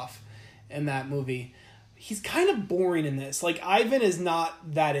socks off in that movie. He's kind of boring in this. Like, Ivan is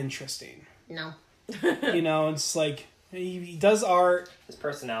not that interesting. No. You know, it's like, he does art. His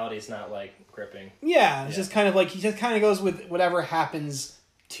personality is not, like, gripping. Yeah, it's just kind of like, he just kind of goes with whatever happens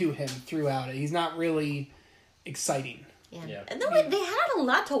to him throughout it. He's not really exciting. Yeah. And then they had a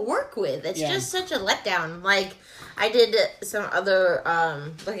lot to work with. It's just such a letdown. Like, I did some other,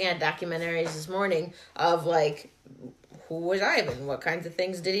 looking at documentaries this morning of, like, who was Ivan? What kinds of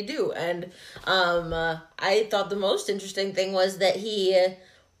things did he do? And I thought the most interesting thing was that he,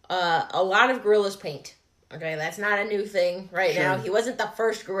 a lot of gorillas paint. Okay, that's not a new thing right now. He wasn't the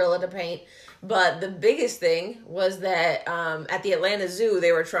first gorilla to paint. But the biggest thing was that at the Atlanta Zoo,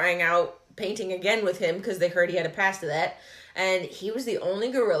 they were trying out painting again with him because they heard he had a pass to that. And he was the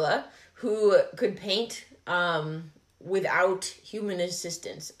only gorilla who could paint without human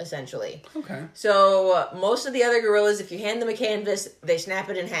assistance, essentially. Okay. So most of the other gorillas, if you hand them a canvas, they snap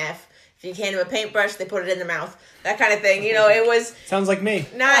it in half. If you hand them a paintbrush, they put it in their mouth. That kind of thing. You know, it was... Sounds like me.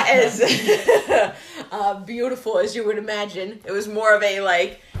 Not as beautiful as you would imagine. It was more of a,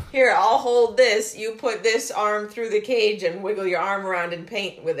 like, here, I'll hold this. You put this arm through the cage and wiggle your arm around and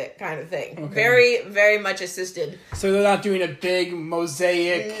paint with it kind of thing. Okay. Very, very much assisted. So they're not doing a big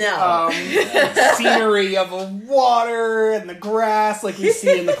mosaic no. Scenery of the water and the grass like we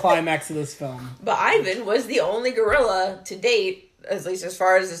see in the climax of this film. But Ivan was the only gorilla to date, at least as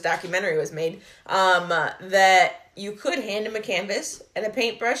far as this documentary was made, that you could hand him a canvas and a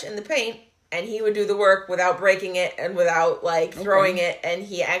paintbrush and the paint, and he would do the work without breaking it and without, like, throwing it, and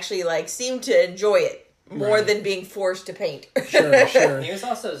he actually, like, seemed to enjoy it more than being forced to paint. Sure. He was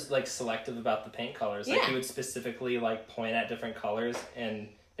also, like, selective about the paint colors. Like, he would specifically, like, point at different colors, and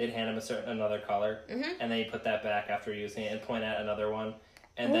they'd hand him another color, and then he'd put that back after using it and point at another one.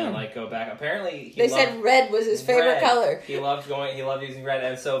 And then, like, go back. Apparently, they said red was his favorite color. He loved using red,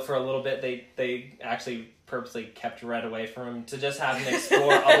 and so for a little bit, they actually purposely kept red away from him to just have him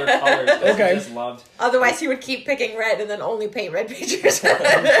explore other colors that he just loved. Otherwise, he would keep picking red and then only paint red pictures.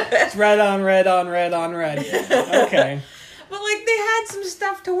 It's red on red on red on red. Okay. But, like, they had some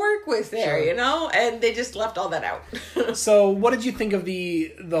stuff to work with there, you know? And they just left all that out. So, what did you think of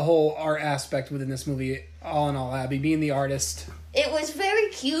the whole art aspect within this movie, all in all, Abby, being the artist? It was very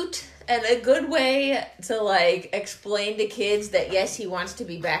cute and a good way to, like, explain to kids that, yes, he wants to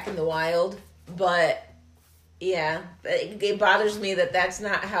be back in the wild, but, yeah, it bothers me that that's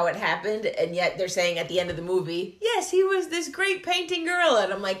not how it happened, and yet they're saying at the end of the movie, yes, he was this great painting gorilla,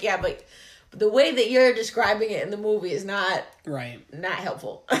 and I'm like, yeah, but the way that you're describing it in the movie is not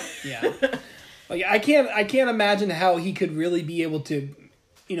helpful. Yeah. Like, I can't imagine how he could really be able to,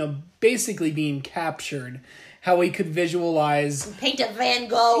 you know, basically being captured, how he could visualize... Paint a Van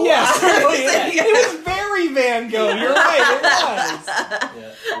Gogh. Yes, it was very Van Gogh. You're right, it was.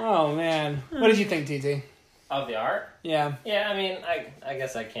 Yeah. Oh, man. What did you think, TT? Of the art? Yeah. Yeah, I mean, I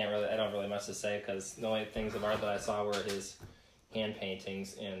guess I don't really much to say, because the only things of art that I saw were his hand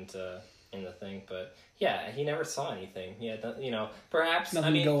paintings and in the thing, but yeah, he never saw anything. Yeah, you know, perhaps...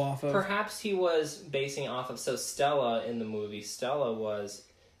 Nothing to go off of. Perhaps he was basing off of... So Stella in the movie, Stella was...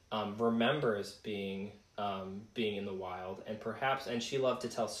 remembers being in the wild, and she loved to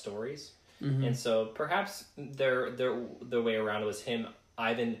tell stories, and so perhaps the way around it was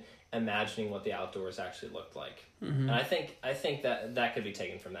Ivan imagining what the outdoors actually looked like, and I think that could be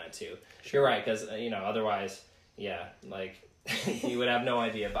taken from that too. Sure. You're right, because you know, otherwise, yeah, like you would have no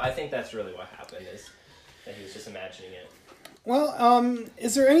idea. But I think that's really what happened, is that he was just imagining it. Well,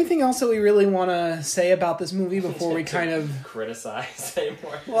 is there anything else that we really want to say about this movie before we kind of criticize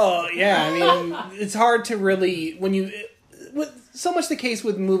anymore? Well, yeah, I mean, it's hard to really so much the case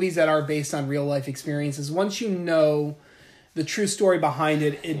with movies that are based on real life experiences. Once you know the true story behind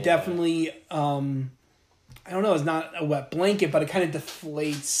it, it definitely, I don't know, it's not a wet blanket, but it kind of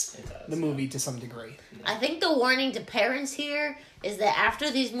deflates the movie to some degree. I think the warning to parents here is that after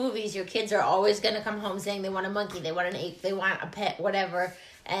these movies, your kids are always going to come home saying they want a monkey, they want an ape, they want a pet, whatever.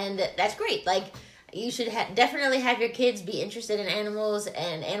 And that's great. Like, you should definitely have your kids be interested in animals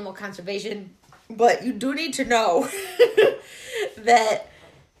and animal conservation. But you do need to know that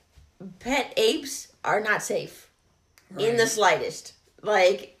pet apes are not safe in the slightest.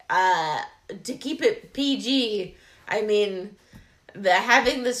 Like, to keep it PG, I mean...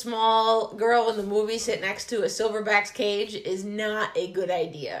 having the small girl in the movie sit next to a silverback's cage is not a good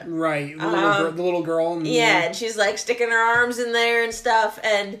idea. Right. The little girl. And she's like sticking her arms in there and stuff.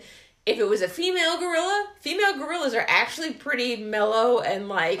 And if it was a female gorillas are actually pretty mellow and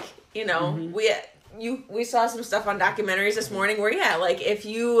like, you know, we saw some stuff on documentaries this morning where, like if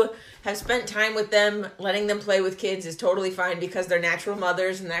you have spent time with them, letting them play with kids is totally fine because they're natural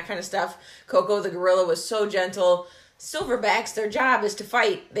mothers and that kind of stuff. Coco the gorilla was so gentle. Silverbacks, their job is to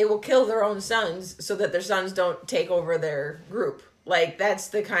fight. They will kill their own sons so that their sons don't take over their group. Like, that's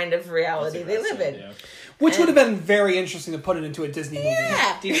the kind of reality they live in. Yeah. Which would have been very interesting to put it into a Disney movie.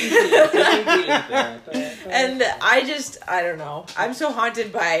 Yeah. And I don't know. I'm so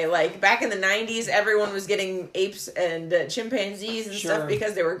haunted by, like, back in the 90s, everyone was getting apes and chimpanzees and stuff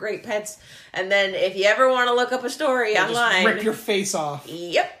because they were great pets. And then if you ever want to look up a story online... Just rip your face off.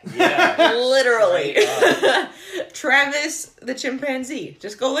 Yep. Yeah. Literally. Travis the chimpanzee.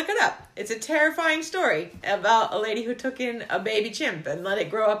 Just go look it up. It's a terrifying story about a lady who took in a baby chimp and let it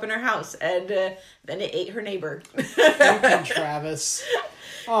grow up in her house. And then it ate her neighbor. Thank you, Travis.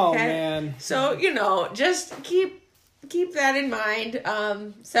 Oh, Okay? man. So, just keep that in mind.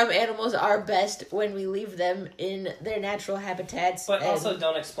 Some animals are best when we leave them in their natural habitats. But also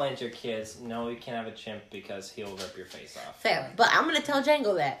don't explain to your kids, no, you can't have a chimp because he'll rip your face off. Fair. But I'm going to tell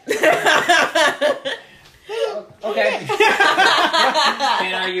Django that. Okay.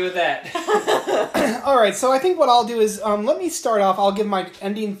 Can't argue with that. All right, so I think what I'll do is let me start off. I'll give my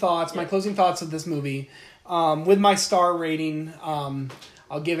ending thoughts, my closing thoughts of this movie with my star rating.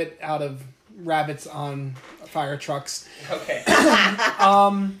 I'll give it out of rabbits on fire trucks. Okay.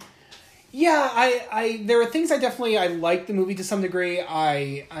 Yeah, I there are things I liked the movie to some degree.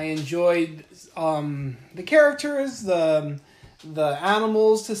 I enjoyed the characters, the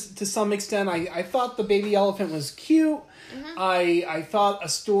animals to some extent. I thought the baby elephant was cute. Mm-hmm. I thought a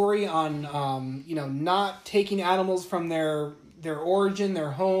story on not taking animals from their origin,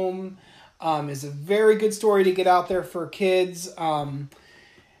 their home, is a very good story to get out there for kids. I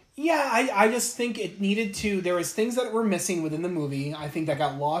just think it needed to... There was things that were missing within the movie. I think that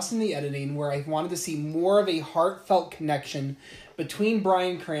got lost in the editing, where I wanted to see more of a heartfelt connection between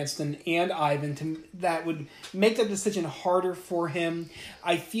Bryan Cranston and Ivan that would make that decision harder for him.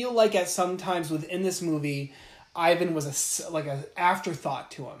 I feel like at some times within this movie, Ivan was an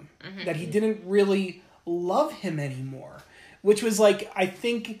afterthought to him. Mm-hmm. That he didn't really love him anymore. Which was I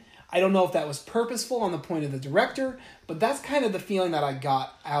don't know if that was purposeful on the point of the director, but that's kind of the feeling that I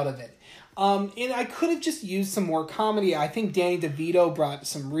got out of it. And I could have just used some more comedy. I think Danny DeVito brought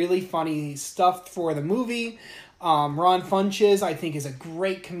some really funny stuff for the movie. Ron Funches, I think, is a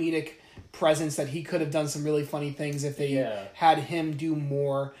great comedic presence that he could have done some really funny things if they had him do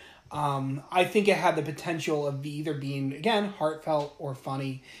more. I think it had the potential of either being, again, heartfelt or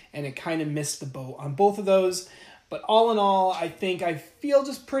funny, and it kind of missed the boat on both of those. But all in all, I feel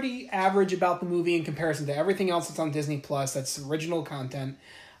just pretty average about the movie in comparison to everything else that's on Disney Plus. That's original content.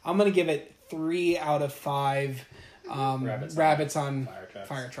 I'm going to give it 3 out of 5 rabbits on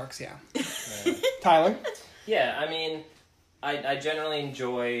fire trucks. Yeah. Tyler? Yeah, I mean, I generally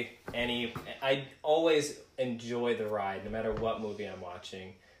enjoy I always enjoy the ride, no matter what movie I'm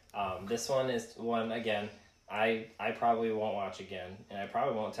watching. This one is one, again, I probably won't watch again, and I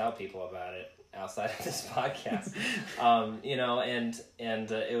probably won't tell people about it outside of this podcast.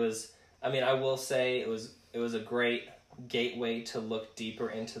 It was, I will say it was a great gateway to look deeper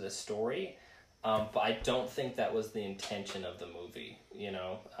into the story, but I don't think that was the intention of the movie,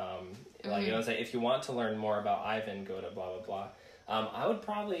 if you want to learn more about Ivan, go to blah blah blah. I would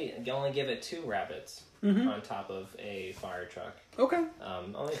probably only give it 2 rabbits on top of a fire truck. Okay.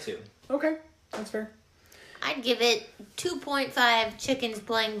 Only 2. Okay, that's fair. I'd give it 2.5 chickens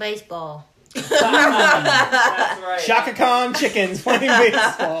playing baseball. That's right. Shaka Khan chickens playing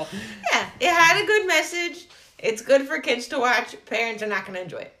baseball. Yeah, it had a good message. It's good for kids to watch. Parents are not going to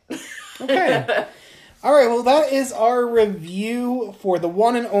enjoy it. Okay. All right, well, that is our review for the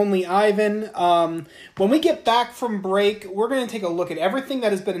one and only Ivan. When we get back from break, we're going to take a look at everything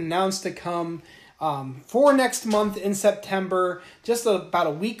that has been announced to come for next month in September, just about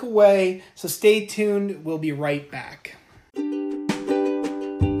a week away. So stay tuned. We'll be right back.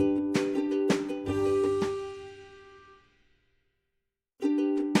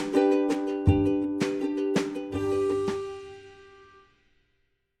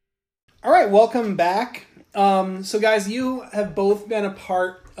 All right, welcome back. So guys, you have both been a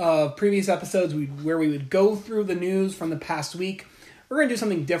part of previous episodes where we would go through the news from the past week. We're going to do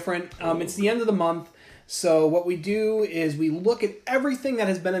something different. It's the end of the month, so what we do is we look at everything that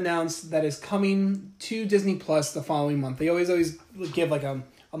has been announced that is coming to Disney Plus the following month. They always give like a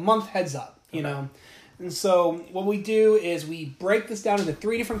month heads up, you know. And so what we do is we break this down into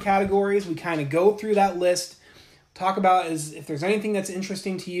 3 different categories. We kind of go through that list. Talk about is if there's anything that's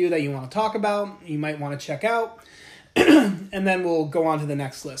interesting to you that you want to talk about, you might want to check out, and then we'll go on to the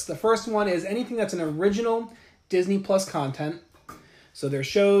next list. The first one is anything that's an original Disney Plus content. So their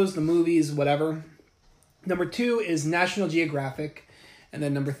shows, the movies, whatever. Number 2 is National Geographic. And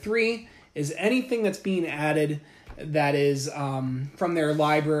then number 3 is anything that's being added that is from their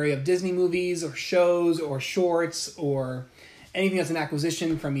library of Disney movies or shows or shorts or anything that's an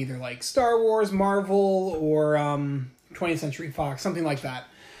acquisition from either like Star Wars, Marvel, or 20th Century Fox, something like that.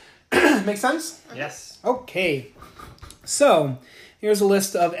 Make sense? Yes. Okay. So, here's a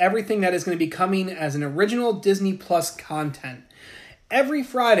list of everything that is going to be coming as an original Disney Plus content. Every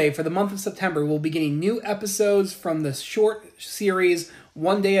Friday for the month of September, we'll be getting new episodes from the short series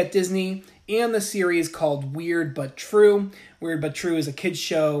One Day at Disney and the series called Weird But True. Weird But True is a kids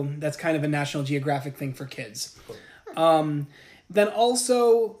show that's kind of a National Geographic thing for kids. Then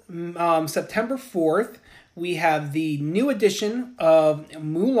also, September 4th, we have the new edition of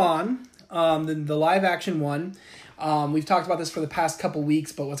Mulan, the live-action one. We've talked about this for the past couple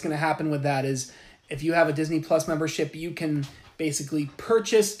weeks, but what's going to happen with that is if you have a Disney Plus membership, you can basically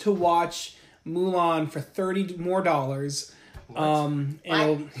purchase to watch Mulan for $30 more.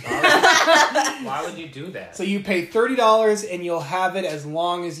 Why would you do that? So you pay $30 and you'll have it as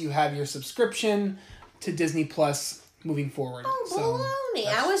long as you have your subscription to Disney Plus moving forward. Oh, baloney.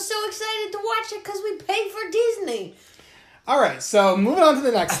 I was so excited to watch it because we pay for Disney. All right, so moving on to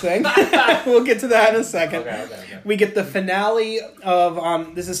the next thing. We'll get to that in a second. Okay. We get the finale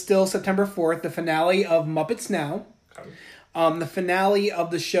of, this is still September 4th, the finale of Muppets Now. The finale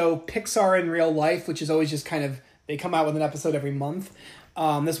of the show Pixar in Real Life, which is always just kind of, they come out with an episode every month.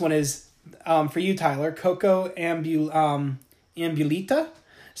 This one is, for you, Tyler, Coco Ambulita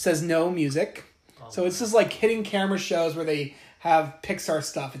says no music. So it's just like hidden camera shows where they have Pixar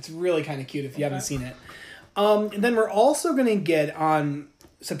stuff. It's really kind of cute if you haven't seen it. And then we're also going to get on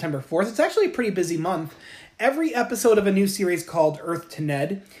September 4th. It's actually a pretty busy month. Every episode of a new series called Earth to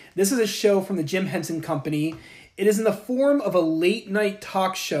Ned. This is a show from the Jim Henson Company. It is in the form of a late-night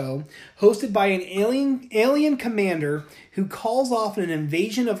talk show hosted by an alien commander who calls off an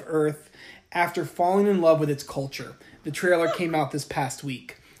invasion of Earth after falling in love with its culture. The trailer came out this past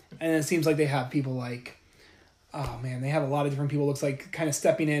week. And it seems like they have people like, oh man, they have a lot of different people, looks like, kind of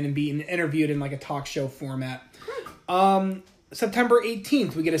stepping in and being interviewed in like a talk show format. September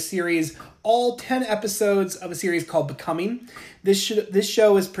 18th, we get a series, all 10 episodes of a series called Becoming. This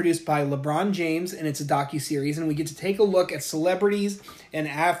show is produced by LeBron James, and it's a docuseries, and we get to take a look at celebrities and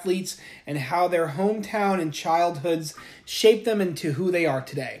athletes and how their hometown and childhoods shaped them into who they are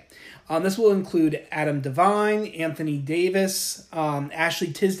today. This will include Adam Devine, Anthony Davis,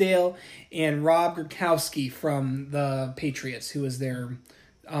 Ashley Tisdale, and Rob Gronkowski from the Patriots, who is their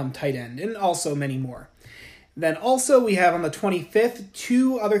tight end, and also many more. Then also we have on the 25th,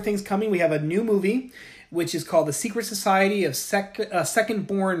 two other things coming. We have a new movie, which is called The Secret Society of Second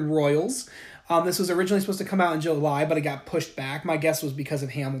Born Royals. This was originally supposed to come out in July, but it got pushed back. My guess was because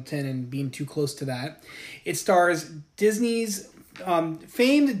of Hamilton and being too close to that. It stars Disney's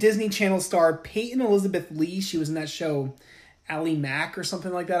famed Disney Channel star Peyton Elizabeth Lee. She was in that show Ally Mac or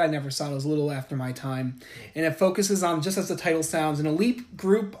something like that. I never saw it. It was a little after my time. And it focuses on, just as the title sounds, an elite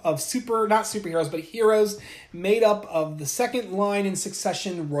group of not superheroes, but heroes made up of the second line in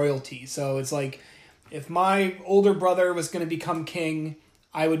succession royalty. So it's like, if my older brother was going to become king,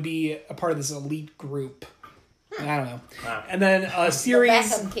 I would be a part of this elite group. I don't know. Wow. And then a series... The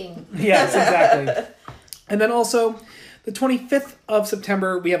Beckham King. Yes, exactly. And then also... the 25th of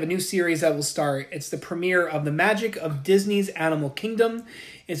September, we have a new series that will start. It's the premiere of The Magic of Disney's Animal Kingdom.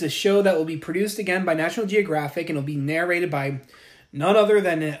 It's a show that will be produced again by National Geographic, and it'll be narrated by none other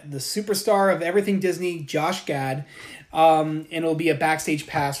than the superstar of everything Disney, Josh Gad. And it'll be a backstage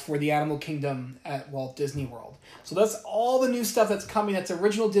pass for the Animal Kingdom at Walt Disney World. So that's all the new stuff that's coming. That's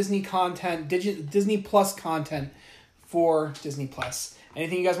original Disney content, Disney Plus content for Disney Plus.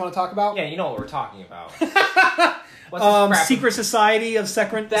 Anything you guys want to talk about? Yeah, you know what we're talking about. Secret Society of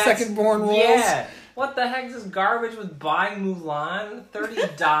Second Born Royals. Yeah. What the heck is this garbage with buying Mulan?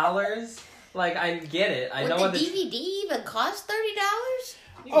 $30? Like, I get it. I know Would what the DVD even cost $30?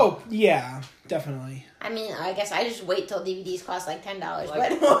 Oh, yeah, definitely. I mean, I guess I just wait till DVDs cost like $10.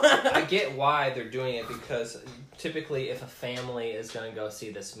 Like, But I get why they're doing it, because typically if a family is going to go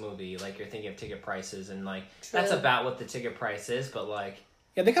see this movie, like, you're thinking of ticket prices, and like that's about what the ticket price is, but like,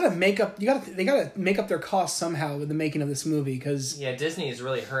 yeah, they gotta make up their costs somehow with the making of this movie, because yeah, Disney is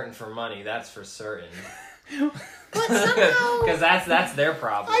really hurting for money, that's for certain. But somehow, because that's their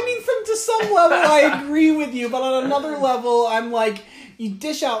problem. I mean, to some level I agree with you, but on another level I'm like, you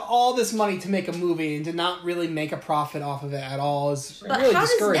dish out all this money to make a movie and to not really make a profit off of it at all is really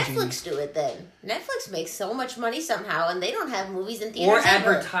discouraging. But how does Netflix do it then? Netflix makes so much money somehow, and they don't have movies in theaters or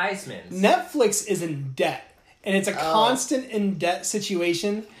advertisements. Netflix is in debt, and it's a constant in debt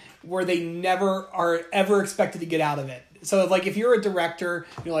situation where they never are ever expected to get out of it. So, like, if you're a director,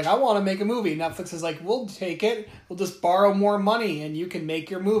 you're like, I want to make a movie. Netflix is like, we'll take it. We'll just borrow more money, and you can make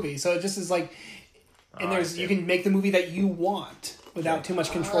your movie. So it just is like, And you can make the movie that you want without too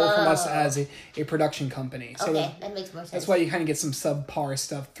much control from us as a production company. So okay, that makes more sense. That's why you kind of get some subpar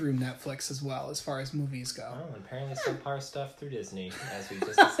stuff through Netflix as well, as far as movies go. Oh, apparently subpar stuff through Disney, as we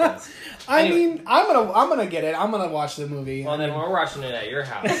just discussed. I mean, I'm gonna get it. I'm gonna watch the movie. Well, then we're watching it at your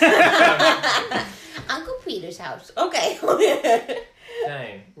house. Uncle Peter's house. Okay.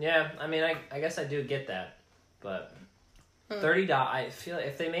 Dang. Yeah, I mean, I guess I do get that, but $30. I feel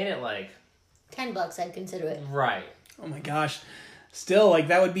if they made it like $10, I'd consider it. right. Oh my gosh. Still, like,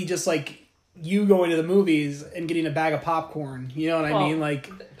 that would be just like you going to the movies and getting a bag of popcorn. You know what I mean? Like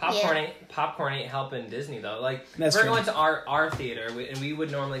Popcorn ain't helping Disney though. Like That's we're true. going to our theater, and we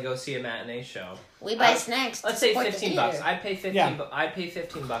would normally go see a matinee show. We buy snacks. Let's say to support $15. the theater. I'd pay 15. Yeah. I'd pay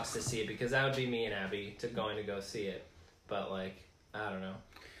 $15 to see it because that would be me and Abby going to go see it. But like, I don't know.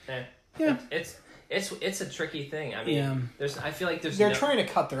 Yeah. It's a tricky thing. I mean, I feel like they're trying to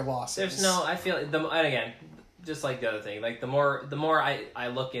cut their losses. There's no. I feel and again, just like the other thing. Like the more I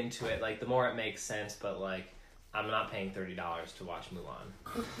look into it, like the more it makes sense. But like, I'm not paying $30 to watch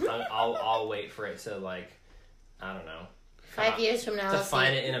Mulan. I'll wait for it to like, I don't know. 5 years from now, to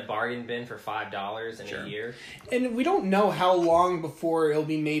find it in a bargain bin for $5 in a year. And we don't know how long before it'll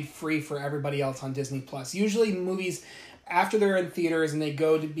be made free for everybody else on Disney Plus. Usually, movies after they're in theaters and they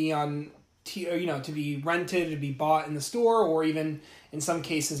go to be on, to be rented, to be bought in the store, or even in some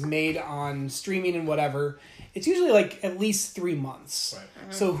cases made on streaming and whatever. It's usually like at least 3 months. Right.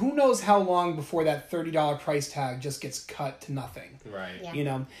 Mm-hmm. So who knows how long before that $30 price tag just gets cut to nothing. Right.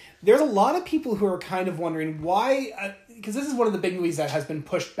 Yeah. There's a lot of people who are kind of wondering why, because this is one of the big movies that has been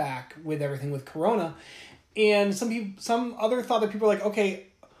pushed back with everything with Corona. And some other thought that people are like, okay,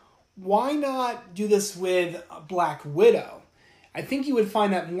 why not do this with Black Widow? I think you would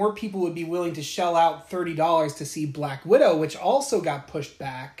find that more people would be willing to shell out $30 to see Black Widow, which also got pushed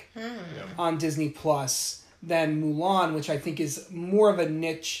back on Disney Plus, than Mulan, which I think is more of a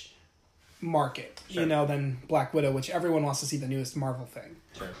niche market, than Black Widow, which everyone wants to see the newest Marvel thing.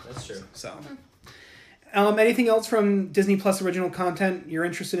 Sure, that's true. So, anything else from Disney Plus original content you're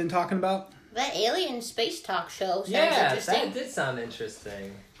interested in talking about? That alien space talk show sounds interesting. That did sound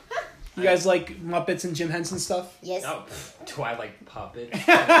interesting. You guys like Muppets and Jim Henson stuff? Yes. Oh, do I like puppets?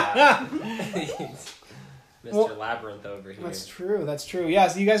 Mr. Labyrinth over here. That's true. Yeah,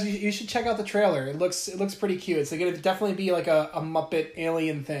 so you should check out the trailer. It looks pretty cute. It's going to definitely be like a Muppet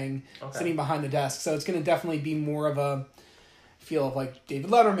alien thing sitting behind the desk. So it's going to definitely be more of a feel of like David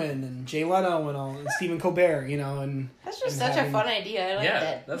Letterman and Jay Leno and Stephen Colbert, and that's just such a fun idea. I like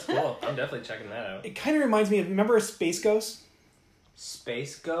that. That's cool. I'm definitely checking that out. It kind of reminds me of, remember Space Ghost?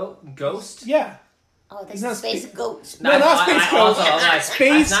 Space Ghost? Yeah. Oh, this is Space Ghost. No, not Space Ghost. Like,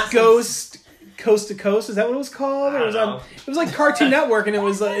 Space Ghost Coast to Coast. Is that what it was called? I don't know. It was like Cartoon Network, and it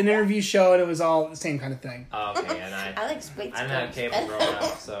was an interview show, and it was all the same kind of thing. Oh, okay, and I like Space Ghost. I didn't have cable growing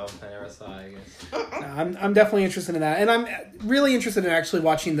up, so I never saw it, I guess. No, I'm definitely interested in that, and I'm really interested in actually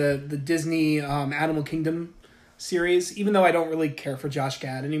watching the Disney Animal Kingdom series, even though I don't really care for Josh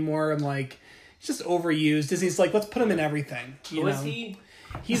Gad anymore. I'm like, he's just overused. Disney's like, let's put him in everything. Who is he?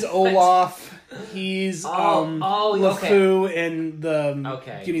 He's Olaf. He's LeFou in the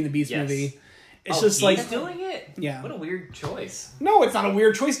Beauty and the Beast movie. It's just like he's doing it. Yeah. What a weird choice. No, it's not a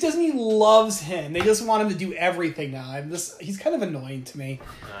weird choice. Disney loves him. They just want him to do everything now. He's kind of annoying to me.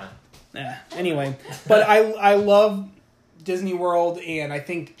 Anyway, but I love Disney World, and I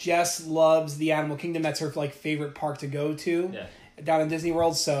think Jess loves the Animal Kingdom. That's her favorite park to go to. Yeah. Down in Disney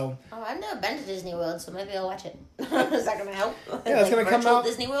World, so... Oh, I've never been to Disney World, so maybe I'll watch it. Is that going to help? Yeah, it's going to come out...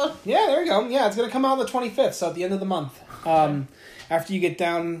 Disney World? Yeah, there you go. Yeah, it's going to come out on the 25th, so at the end of the month. After you get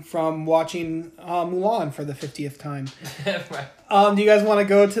down from watching Mulan for the 50th time. Right. Do you guys want to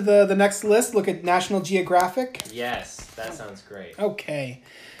go to the next list? Look at National Geographic? Yes, that sounds great. Okay.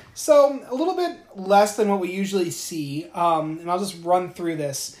 So, a little bit less than what we usually see, and I'll just run through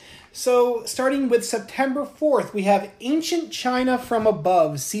this. So, starting with September 4th, we have Ancient China from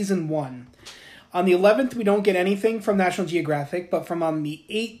Above, Season 1. On the 11th, we don't get anything from National Geographic, but on the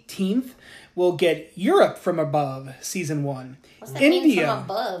 18th, we'll get Europe from Above, Season 1. What's that mean from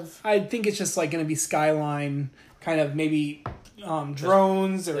above? I think it's just going to be skyline, kind of maybe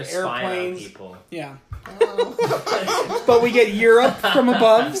drones or airplanes. People. Yeah. Oh. But we get Europe from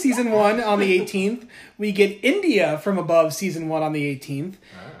Above, Season 1 on the 18th. We get India from Above, Season 1 on the 18th.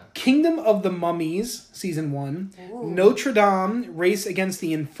 Kingdom of the Mummies, Season 1. Ooh. Notre Dame, Race Against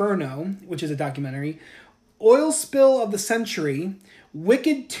the Inferno, which is a documentary. Oil Spill of the Century.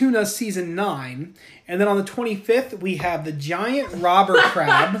 Wicked Tuna Season 9. And then on the 25th, we have The Giant Robber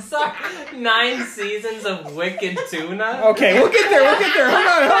Crab. Sorry, 9 seasons of Wicked Tuna? Okay, we'll get there. Hold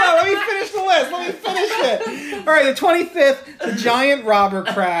on. Let me finish the list. All right, the 25th, The Giant Robber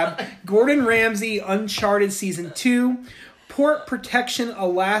Crab. Gordon Ramsay, Uncharted Season 2. Port Protection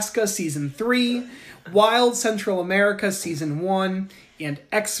Alaska Season 3. Wild Central America Season 1. And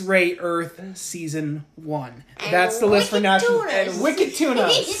X-Ray Earth Season 1. That's the list for National... And Wicked Tuna.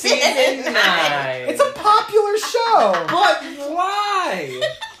 Season 9. It's a popular show. But why?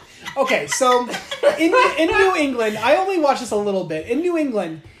 Okay, so in New England, I only watch this a little bit. In New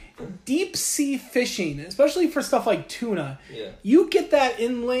England, deep sea fishing, especially for stuff like tuna, you get that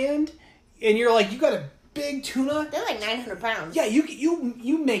inland, and you're like, you got a big tuna. They're like 900 pounds. Yeah,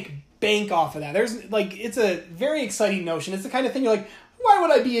 you make bank off of that. There's like, it's a very exciting notion. It's the kind of thing you're like, why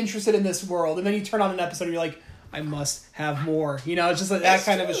would I be interested in this world? And then you turn on an episode and you're like, I must have more. You know, it's just like that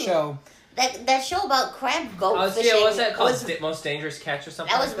kind of a show. That show about crab boat fishing. Yeah, what's that called? Most Dangerous Catch or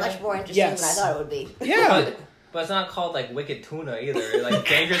something? That was much more interesting than I thought it would be. Yeah. But it's not called like Wicked Tuna either. Like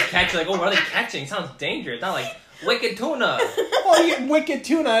Dangerous Catch, like, oh, what are they catching? It sounds dangerous. Not like Wicked Tuna. Well, you get Wicked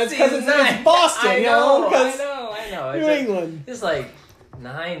Tuna. It's because it's Boston, I know. New England. It's like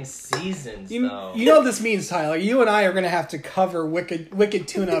 9 seasons, though. You know what this means, Tyler. You and I are going to have to cover Wicked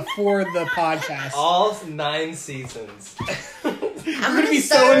Tuna for the podcast. All 9 seasons. I'm going to be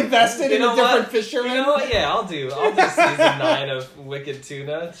so invested in the different fishermen. You know what? Yeah, I'll do season 9 of Wicked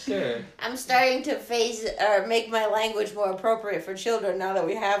Tuna. Sure. I'm starting to make my language more appropriate for children now that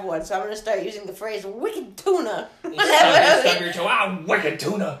we have one. So I'm going to start using the phrase "Wicked Tuna." You stub your toe. Wow, Wicked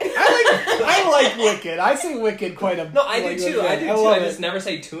Tuna. I like Wicked. I say Wicked quite a. No, I do too. I do too. I just never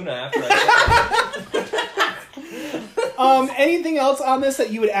say tuna after I say it. Anything else on this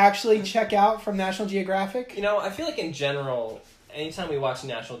that you would actually check out from National Geographic? You know, I feel like in general, anytime we watch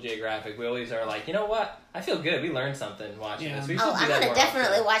National Geographic, we always are like, you know what? I feel good. We learned something watching this. We should do I'm that going to more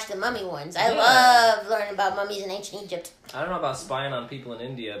definitely often. watch the mummy ones. I love learning about mummies in ancient Egypt. I don't know about spying on people in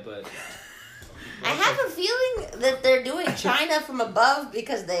India, but... I have a feeling that they're doing China from above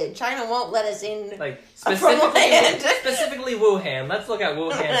because China won't let us in like from land. specifically Wuhan. Let's look at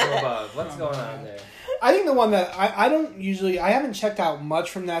Wuhan from above. What's going on there? I think the one that I haven't checked out much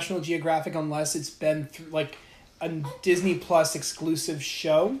from National Geographic unless it's been through like a Disney Plus exclusive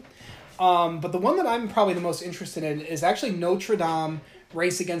show. But the one that I'm probably the most interested in is actually Notre Dame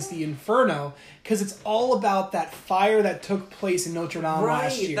Race Against the Inferno, because it's all about that fire that took place in Notre Dame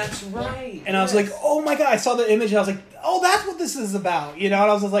last year. That's right. And I was like, oh my god, I saw the image and I was like, oh, that's what this is about. You know, and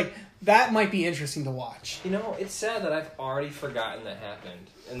I was just like, that might be interesting to watch. You know, it's sad that I've already forgotten that happened.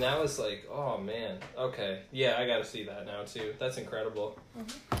 And that was like, oh man. Okay. Yeah, I gotta see that now too. That's incredible.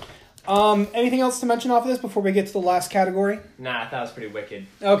 Anything else to mention off of this before we get to the last category? Nah, I thought it was pretty wicked.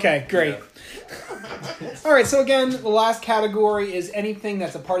 Okay, great. Yeah. All right, so again, the last category is anything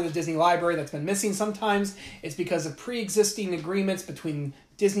that's a part of the Disney library that's been missing. Sometimes it's because of pre-existing agreements between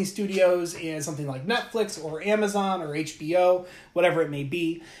Disney Studios and something like Netflix or Amazon or HBO, whatever it may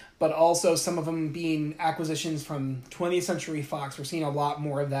be. But also some of them being acquisitions from 20th Century Fox. We're seeing a lot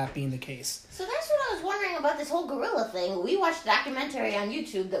more of that being the case. So that's what I was wondering about this whole gorilla thing. We watched a documentary on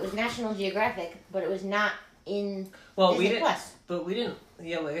YouTube that was National Geographic, but it was not in Disney Plus. But we didn't.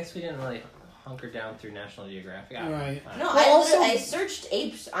 Yeah, well, I guess we didn't really hunker down through National Geographic. Right. No, I searched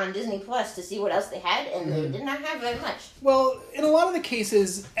apes on Disney Plus to see what else they had, and they did not have very much. Well, in a lot of the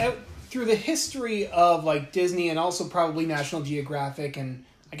cases, through the history of like Disney and also probably National Geographic and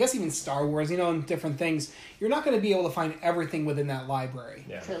I guess even Star Wars, you know, and different things, you're not going to be able to find everything within that library.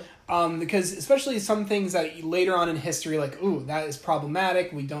 Yeah. True. Because especially some things that later on in history, like, ooh, that is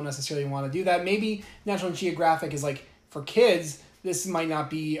problematic. We don't necessarily want to do that. Maybe National Geographic is like, for kids, this might not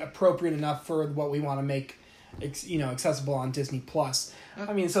be appropriate enough for what we want to make, accessible on Disney Plus.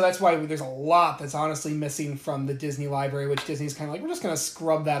 I mean, so that's why there's a lot that's honestly missing from the Disney library, which Disney's kind of like, we're just going to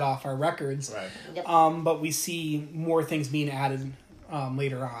scrub that off our records. Right. Yep. But we see more things being added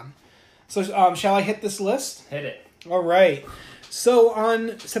later on. So shall I hit this list? Hit it. All right. So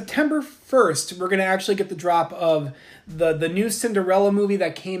on September 1st, we're going to actually get the drop of the new Cinderella movie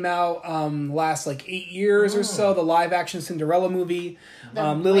that came out last like 8 years or so, the live action Cinderella movie.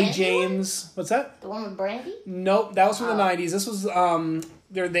 Lily James. One? What's that? The one with Brandy? Nope, that was from the 90s. This was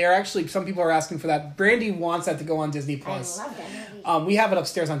they're actually, some people are asking for that. Brandy wants that to go on Disney Plus. I love that movie. We have it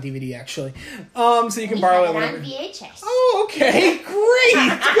upstairs on DVD actually. So you can borrow it whenever. On VHS. Oh, okay.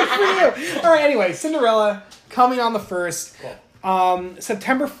 Great. Good for you. All right, anyway, Cinderella coming on the 1st. Cool.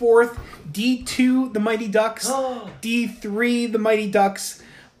 September 4th, D2, The Mighty Ducks. D3, The Mighty Ducks.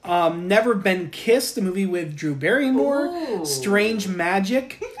 Never Been Kissed, a movie with Drew Barrymore. Ooh. Strange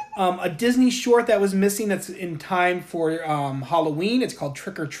Magic. A Disney short that was missing that's in time for Halloween. It's called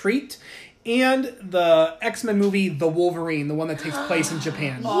Trick or Treat. And the X-Men movie, The Wolverine, the one that takes place in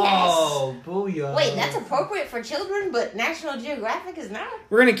Japan. Oh, booyah. Wait, that's appropriate for children, but National Geographic is not?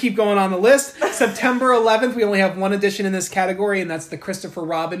 We're going to keep going on the list. September 11th, we only have one edition in this category, and that's the Christopher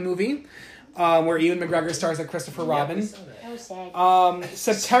Robin movie, where Ewan McGregor stars as Christopher Robin. we saw that. That was sad.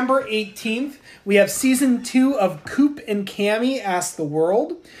 September 18th, we have season 2 of Coop and Cammy Ask the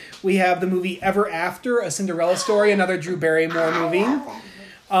World. We have the movie Ever After, a Cinderella story, another Drew Barrymore movie.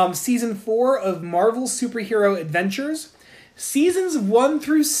 Season 4 of Marvel Superhero Adventures. Seasons 1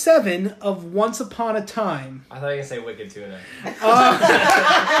 through 7 of Once Upon a Time. I thought you were going to say Wicked Tuna.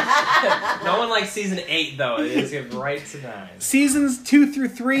 No one likes season 8, though. It's right to 9. Seasons 2 through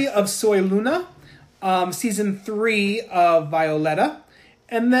 3 of Soy Luna. Season 3 of Violetta.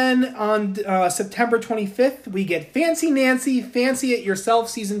 And then on September 25th, we get Fancy Nancy, Fancy It Yourself,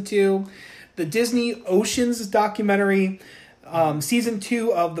 Season 2. The Disney Oceans documentary. Season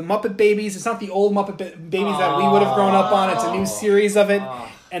 2 of The Muppet Babies. It's not the old Muppet Babies that we would have grown up on. It's a new series of it.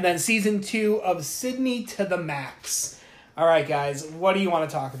 And then Season 2 of Sydney to the Max. All right, guys, what do you want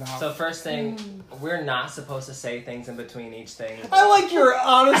to talk about? So first thing, we're not supposed to say things in between each thing. I like your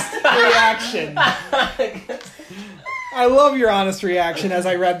honest reaction. I love your honest reaction as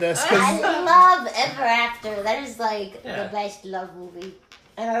I read this. I love Ever After. That is like Yeah. the best love movie.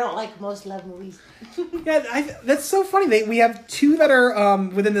 And I don't like most love movies. Yeah, that's so funny. We have two that are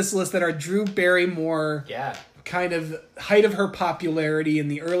within this list that are Drew Barrymore, Yeah. kind of height of her popularity in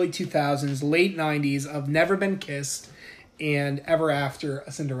the early 2000s, late 90s, of Never Been Kissed and Ever After,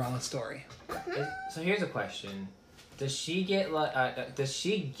 a Cinderella story. So here's a question: Does she get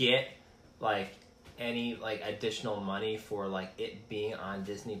like any like additional money for like it being on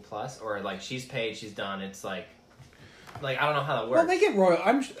Disney Plus, or like she's paid, she's done? It's like I don't know how that works. Well, they get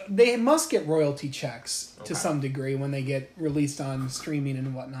they must get royalty checks to Okay. some degree when they get released on streaming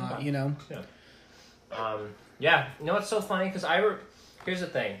and whatnot. Okay. You know. Yeah. Yeah. You know what's so funny? Because here's the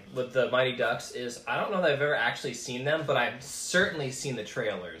thing with the Mighty Ducks is I don't know that I've ever actually seen them, but I've certainly seen the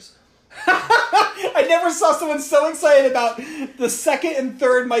trailers. I never saw someone so excited about the second and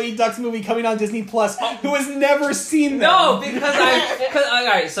third Mighty Ducks movie coming on Disney Plus who has never seen them. No, because all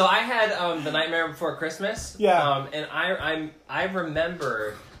right. So I had The Nightmare Before Christmas. Yeah. And I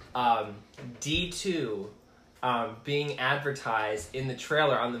remember D2 being advertised in the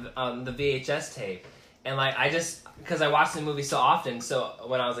trailer on the VHS tape, and like because I watched the movie so often, so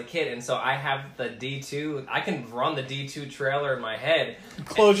when I was a kid, and so I have the D2. I can run the D2 trailer in my head.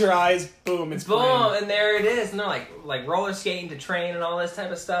 Close your eyes, boom, it's Boom, playing. and there it is. And they're like roller skating to train and all this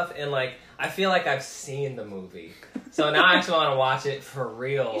type of stuff. And like I feel like I've seen the movie, so now I actually want to watch it for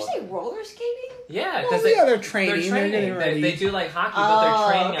real. You say roller skating? Yeah, Well, because they're training. They're getting ready. They do like hockey, but they're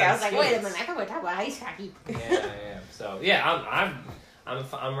training okay. on I was like, wait a skates. minute, I thought we were talking about ice hockey. Yeah. So yeah,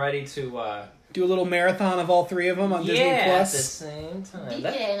 I'm ready to. Do a little marathon of all three of them on Disney At the Plus. same time.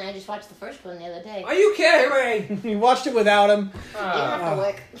 DJ and I just watched the first one the other day. Are you kidding me? You watched it without him. You have to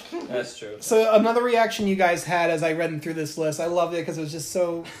work. That's true. So another reaction you guys had as I read through this list, I loved it because it was just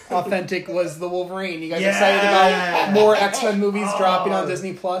so authentic, was the Wolverine. You guys excited about more X-Men movies dropping on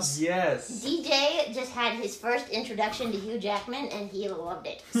Disney Plus? Yes. DJ just had his first introduction to Hugh Jackman and he loved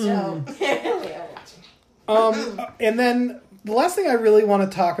it. So we are watching. And then the last thing I really want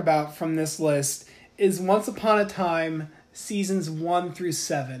to talk about from this list is Once Upon a Time, seasons 1 through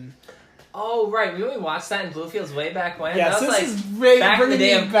 7. Oh right, we only watched that in Bluefields way back when. Yes, that was this like is bringing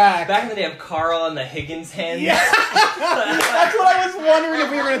me back. Back in the day of Carl and the Higgins hens. Yeah, that's what I was wondering if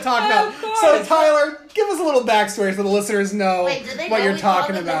we were going to talk about. So Tyler, give us a little backstory so the listeners know Wait, did they what know you're we called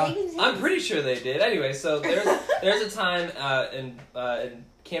talking them the about. Higgins I'm hens? pretty sure they did. Anyway, so there's a time in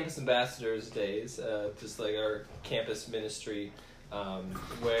Campus Ambassadors days, just like our campus ministry,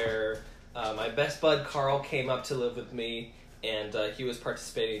 where my best bud Carl came up to live with me, and he was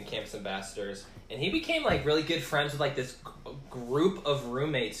participating in Campus Ambassadors, and he became like really good friends with like this group of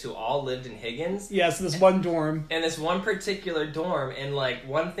roommates who all lived in Higgins. Yes, this one dorm. And this one particular dorm, and like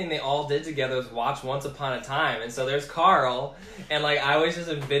one thing they all did together was watch Once Upon a Time. And so there's Carl, and like I always just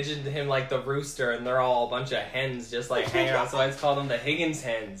envisioned him like the rooster, and they're all a bunch of hens just like hanging out. So I just called them the Higgins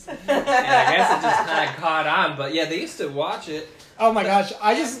hens. And I guess it just kind of caught on. But yeah, they used to watch it Oh my gosh,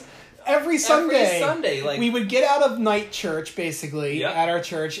 every Sunday, like we would get out of night church, basically, Yep. at our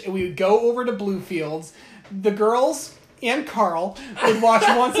church, and we would go over to Bluefields. The girls, and Carl would watch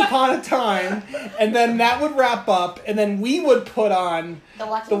Once Upon a Time, and then that would wrap up, and then we would put on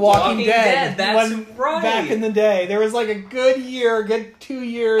The Walking Dead. That's right. Back in the day. There was like a good 2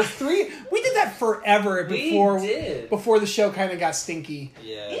 years, 3. We did that forever before the show kind of got stinky.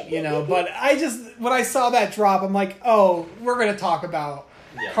 Yeah. You know, but when I saw that drop, I'm like, oh, we're going to talk about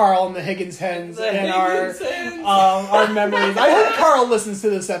Carl and the Higgins hens our memories. I hope Carl listens to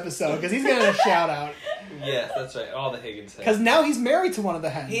this episode because he's getting a shout out. Yes, that's right. All the Higgins hens. Because now he's married to one of the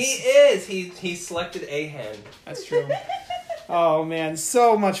hens. He is. He selected a hen. That's true. Oh man,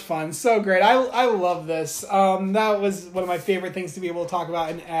 so much fun, so great. I love this. That was one of my favorite things to be able to talk about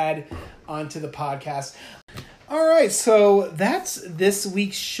and add onto the podcast. All right, so that's this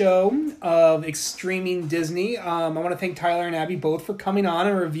week's show of Extreming Disney. I want to thank Tyler and Abby both for coming on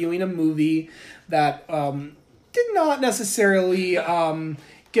and reviewing a movie that did not necessarily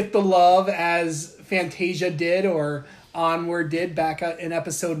get the love as Fantasia did or Onward did back in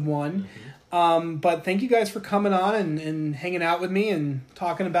episode 1. But thank you guys for coming on and hanging out with me and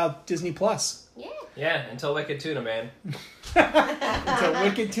talking about Disney Plus. Yeah, until Wicked Tuna, man. Until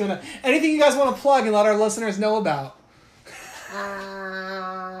Wicked Tuna. Anything you guys want to plug and let our listeners know about?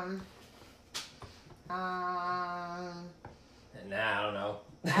 Nah, I don't know.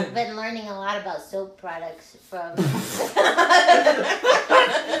 I've been learning a lot about soap products from...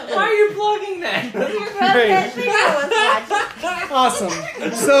 Why are you plugging that? Awesome.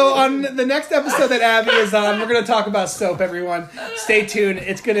 So on the next episode that Abby is on, we're going to talk about soap, everyone. Stay tuned.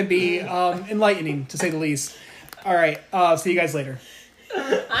 It's going to be enlightening, to say the least. All right. See you guys later.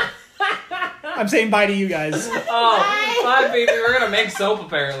 I'm saying bye to you guys. Oh, bye, baby. We're going to make soap,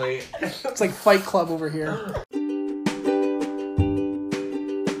 apparently. It's like Fight Club over here.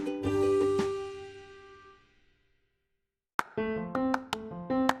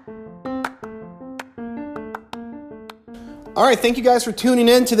 All right, thank you guys for tuning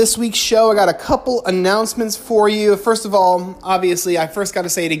in to this week's show. I got a couple announcements for you. First of all, obviously, I first got to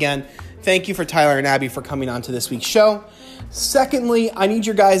say it again. Thank you for Tyler and Abby for coming on to this week's show. Secondly, I need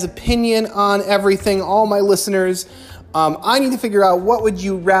your guys' opinion on everything, all my listeners. I need to figure out what would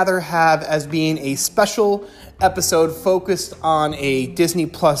you rather have as being a special episode focused on a Disney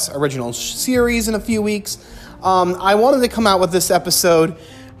Plus original series in a few weeks. I wanted to come out with this episode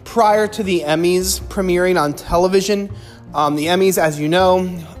prior to the Emmys premiering on television. The Emmys, as you know,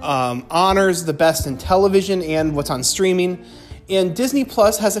 honors the best in television and what's on streaming. And Disney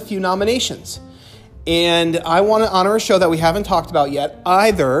Plus has a few nominations. And I want to honor a show that we haven't talked about yet,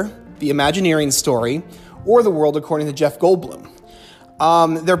 either The Imagineering Story or The World According to Jeff Goldblum.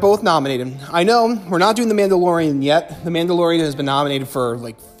 They're both nominated. I know we're not doing The Mandalorian yet. The Mandalorian has been nominated for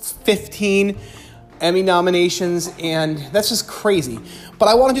like 15 Emmy nominations, and that's just crazy. But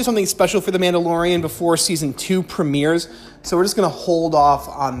I want to do something special for The Mandalorian before season 2 premieres, so we're just going to hold off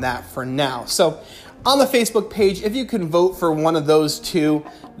on that for now. So on the Facebook page, if you can vote for one of those two,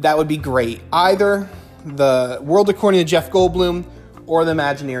 that would be great. Either The World According to Jeff Goldblum or The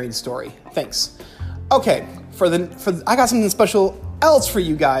Imagineering Story. Thanks. Okay, I got something special else for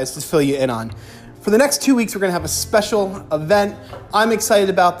you guys to fill you in on. For the next 2 weeks, we're going to have a special event. I'm excited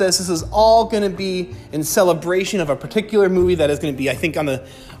about this. This is all going to be in celebration of a particular movie that is going to be, I think, on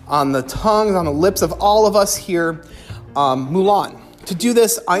the tongues, on the lips of all of us here, Mulan. To do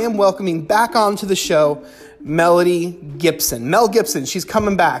this, I am welcoming back onto the show Melody Gibson. Mel Gibson, she's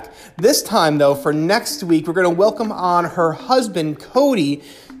coming back. This time, though, for next week, we're going to welcome on her husband, Cody,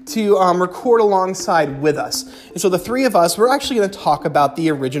 to record alongside with us. And so the three of us, we're actually going to talk about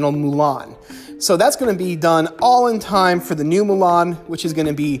the original Mulan. So that's going to be done all in time for the new Mulan, which is going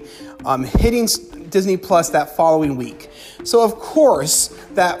to be hitting Disney Plus that following week. So, of course,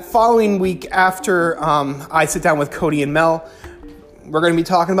 that following week after I sit down with Cody and Mel, we're going to be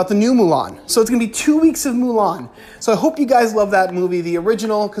talking about the new Mulan. So it's going to be 2 weeks of Mulan. So I hope you guys love that movie, the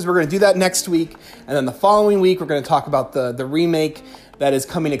original, because we're going to do that next week. And then the following week, we're going to talk about the remake that is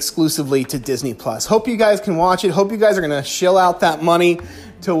coming exclusively to Disney Plus. Hope you guys can watch it. Hope you guys are going to shill out that money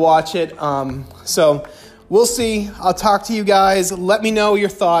to watch it. So we'll see. I'll talk to you guys. Let me know your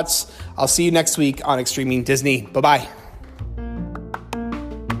thoughts. I'll see you next week on Extreming Disney. Bye-bye.